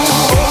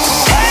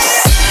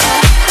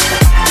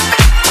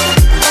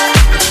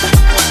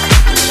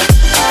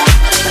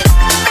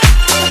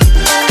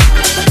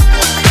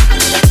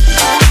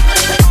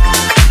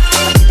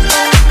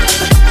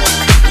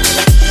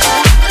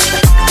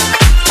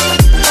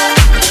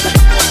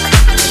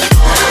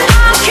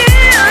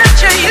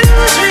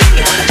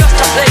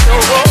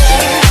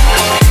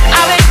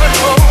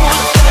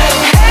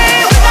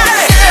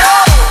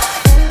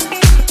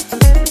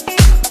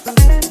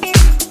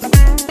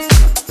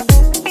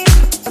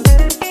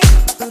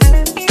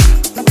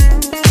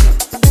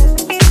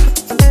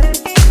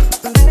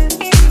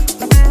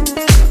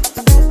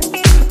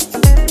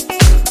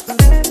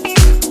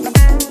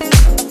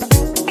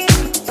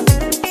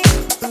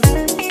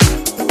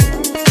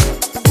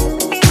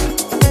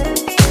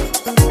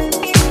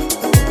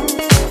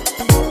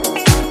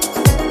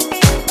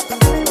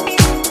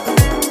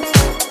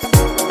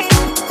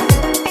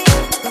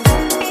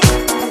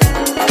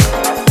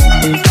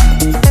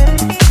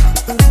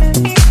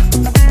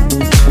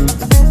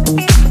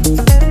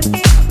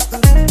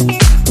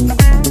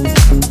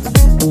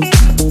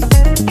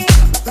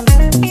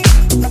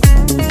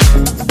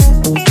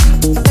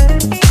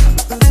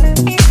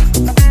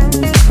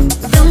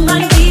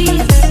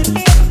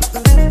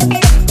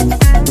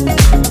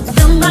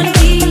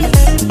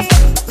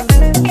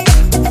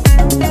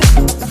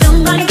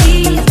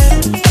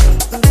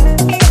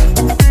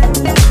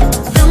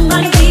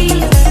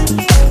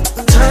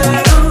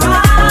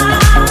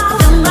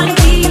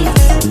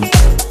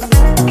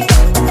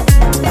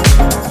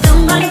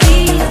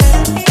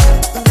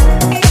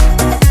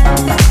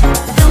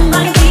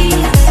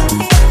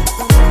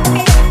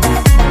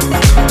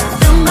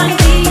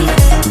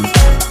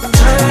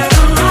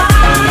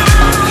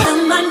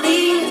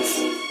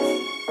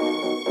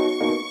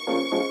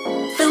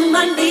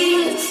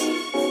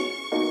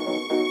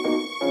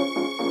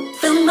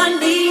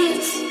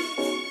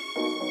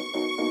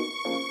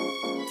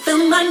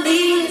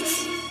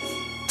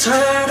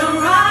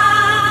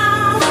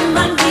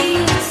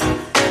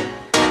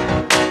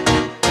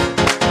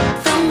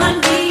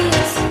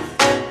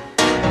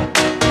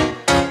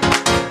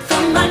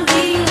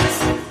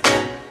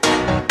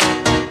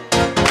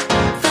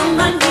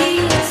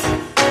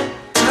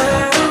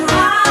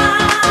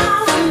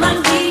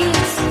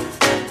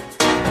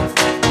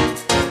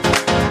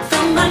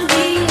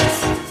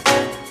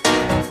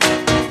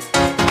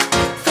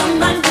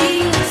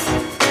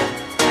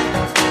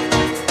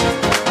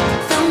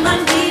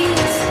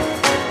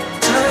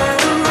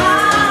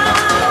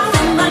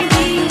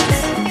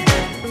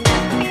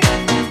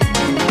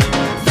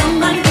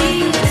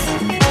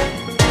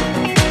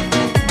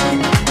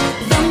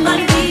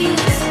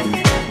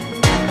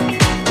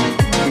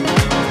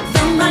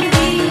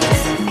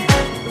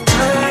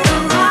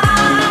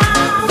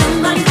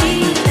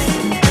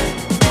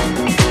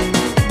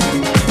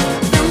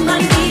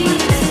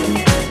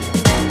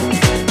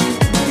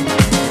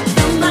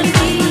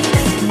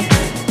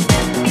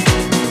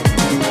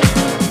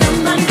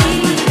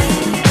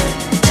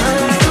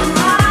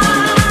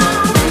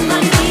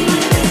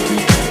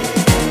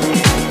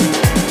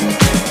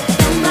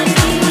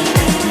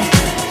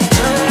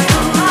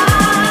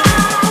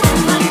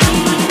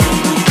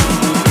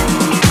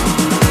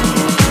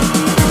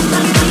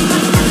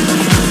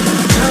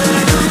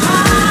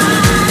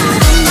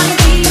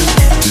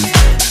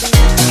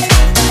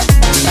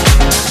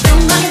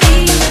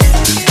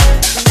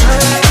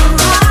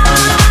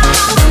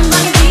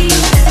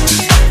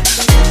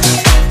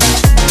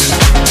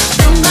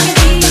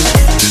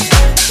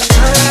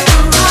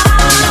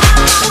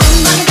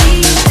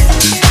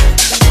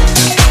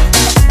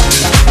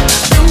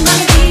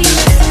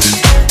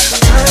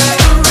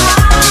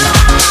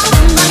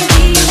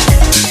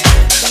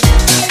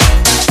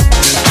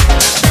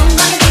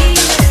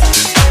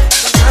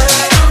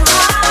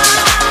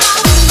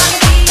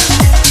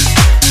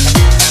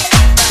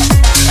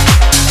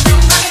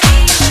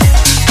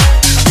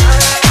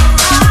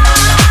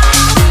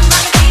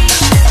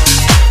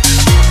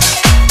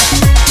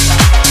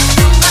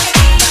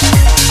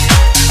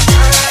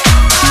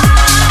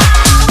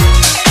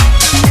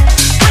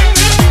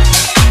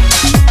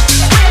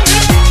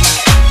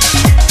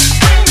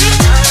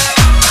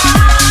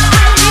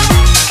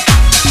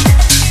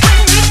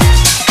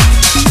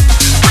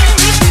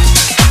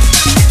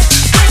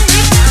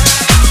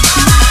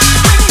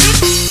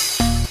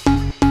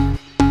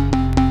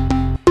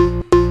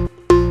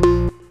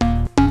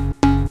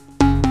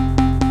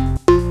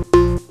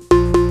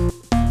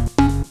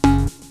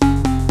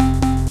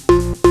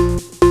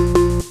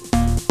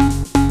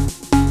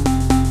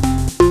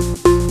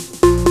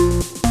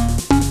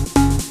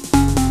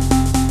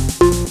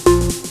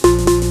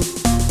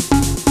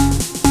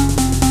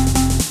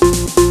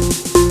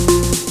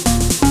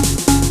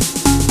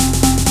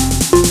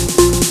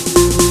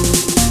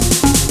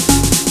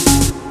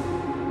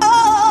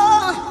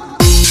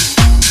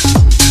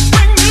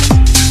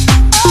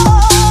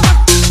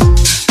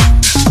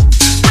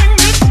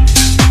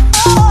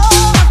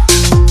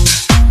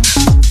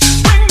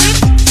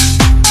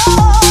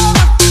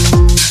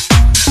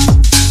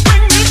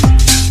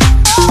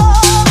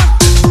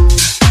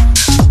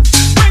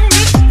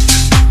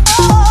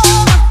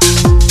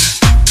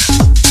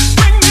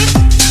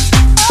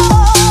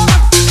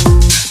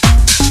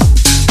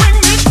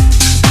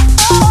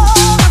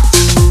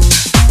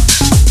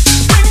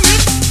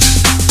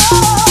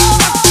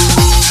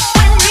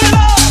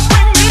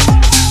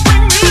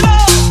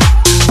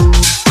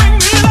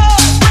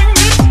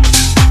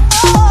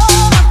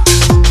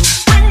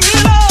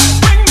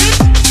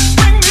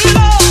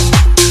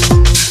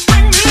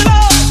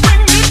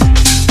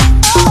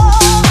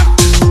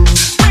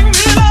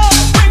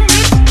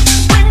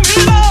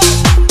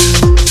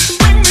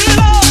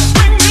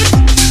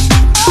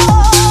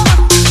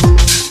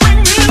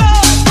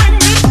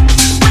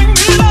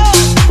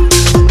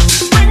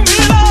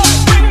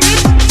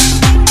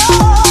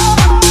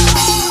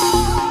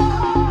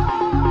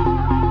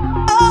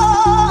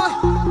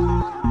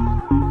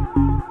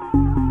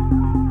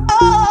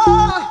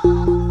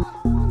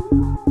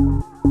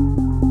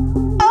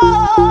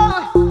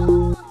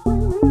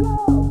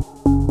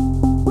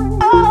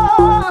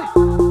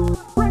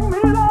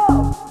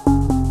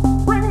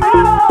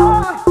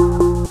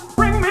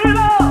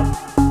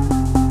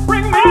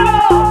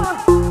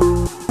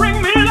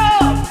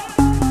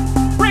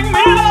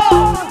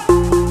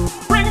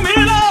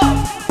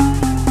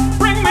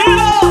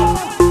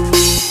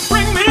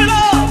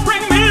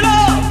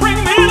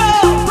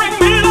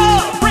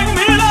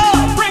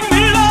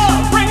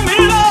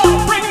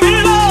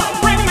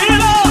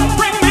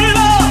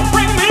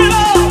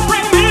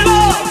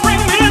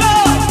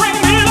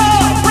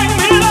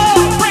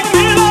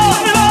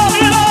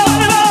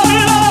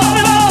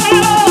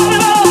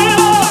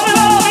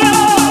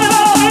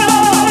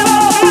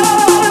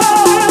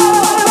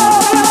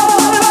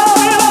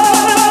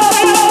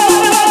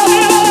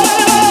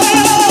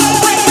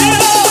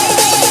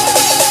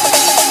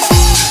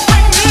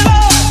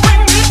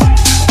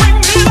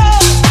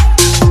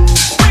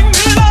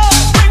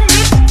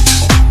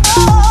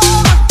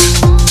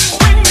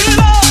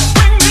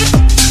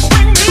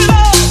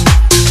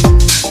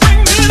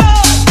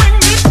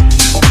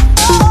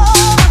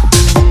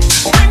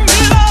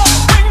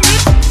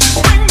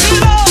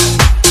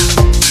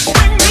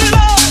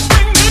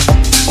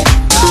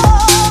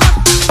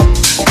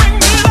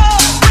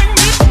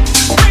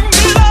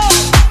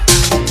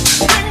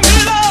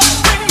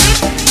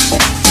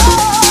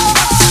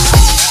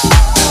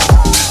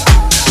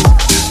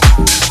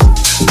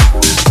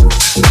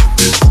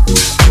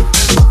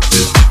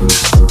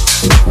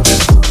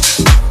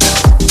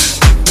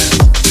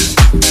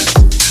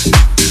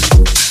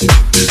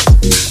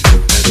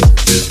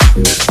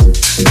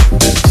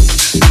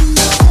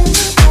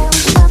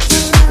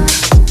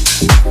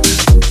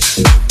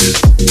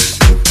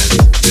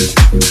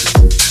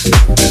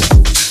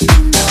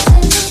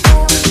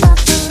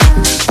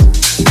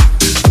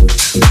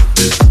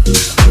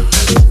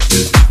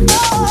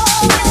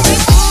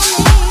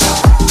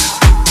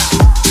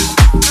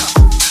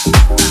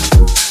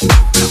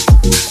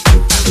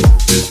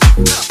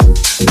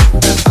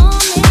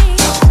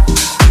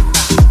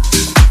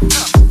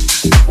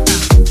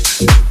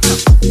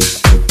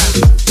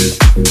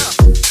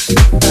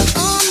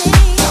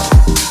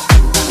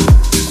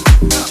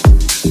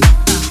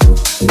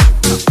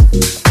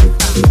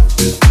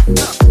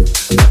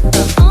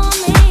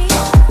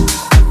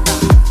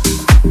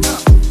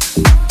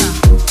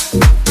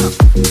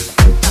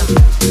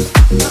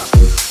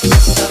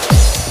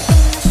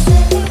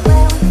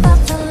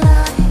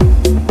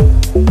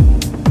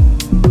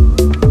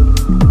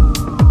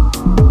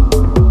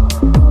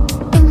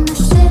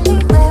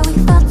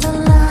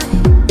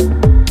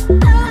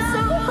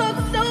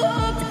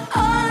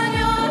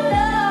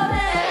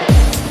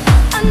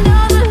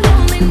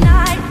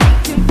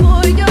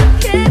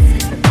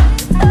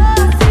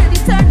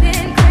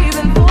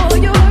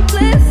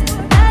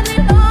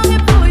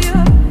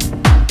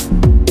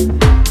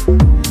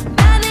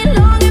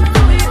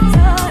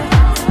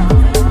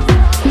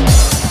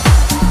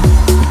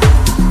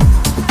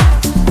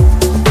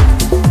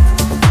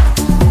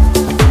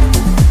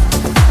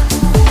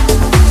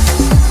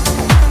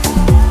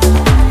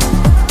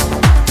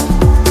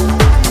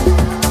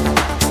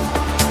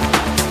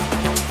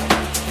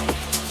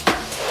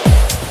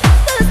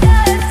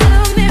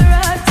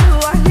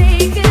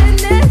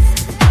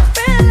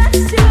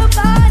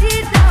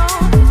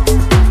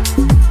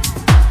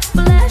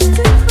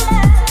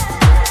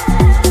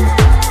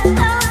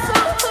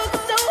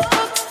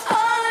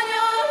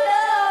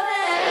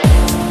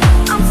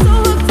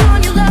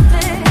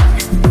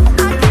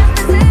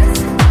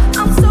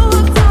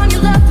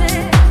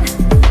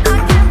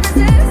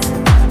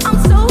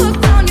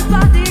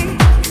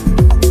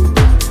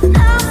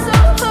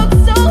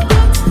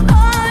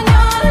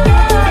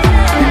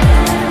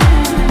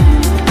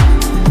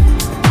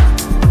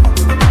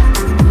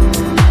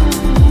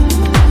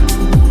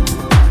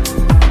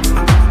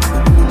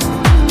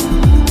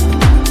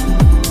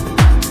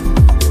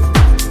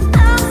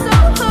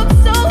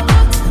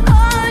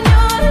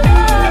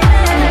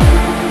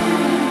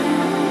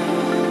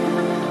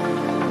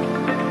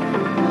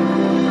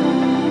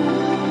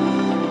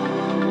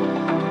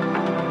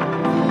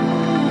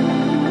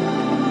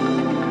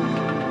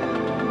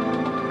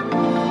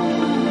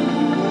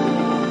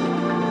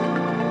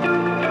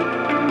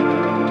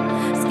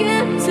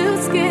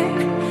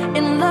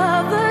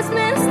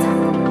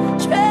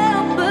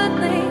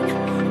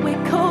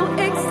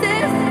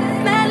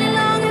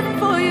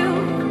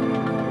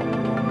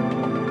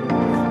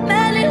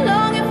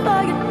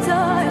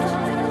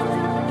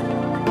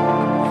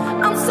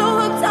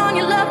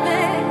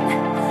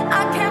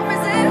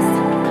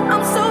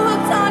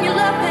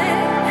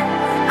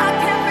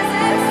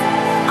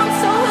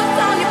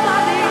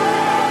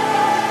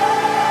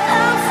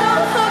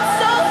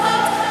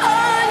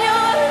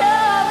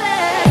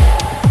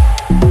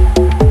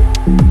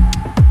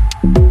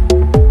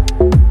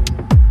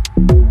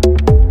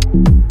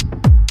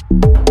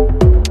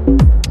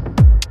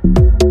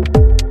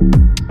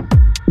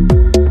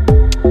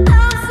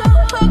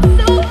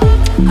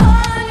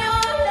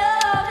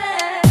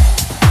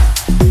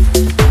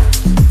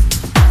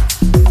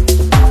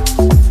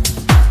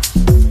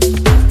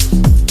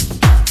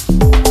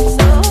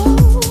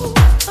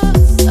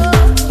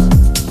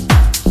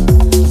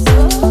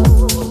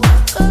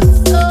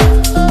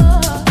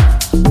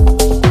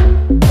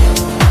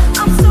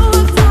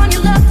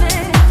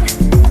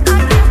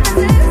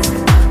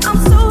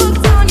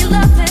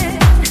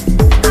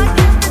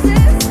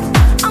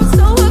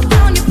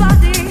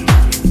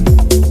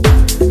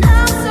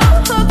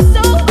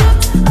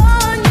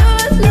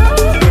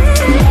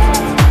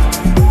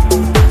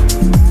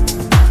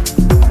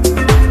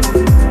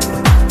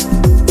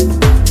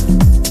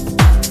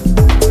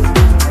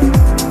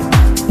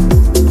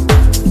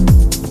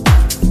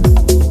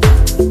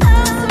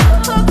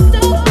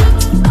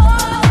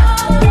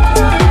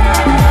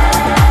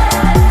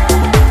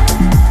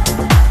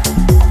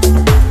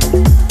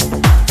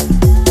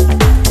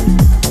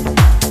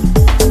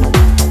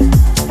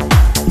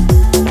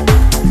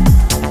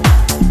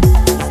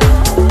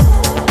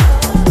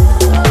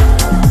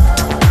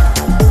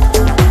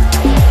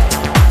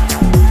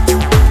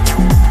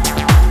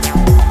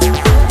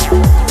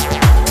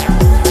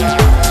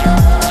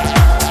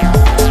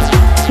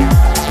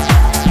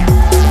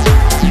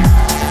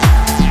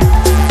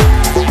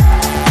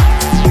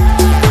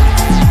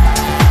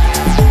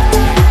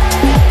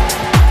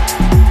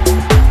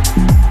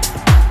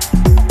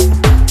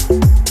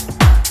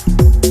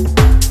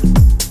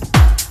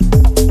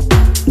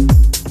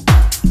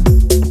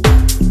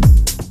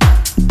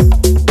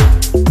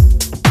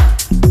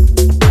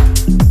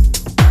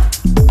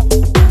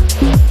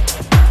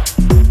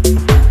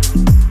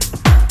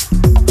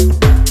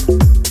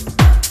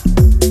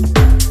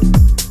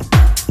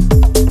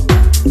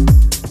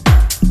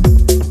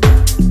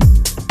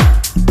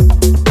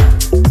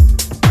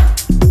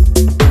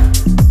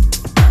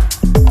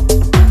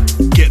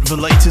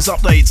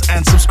 latest updates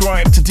and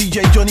subscribe to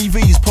DJ Johnny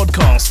V's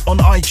podcast on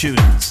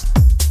iTunes.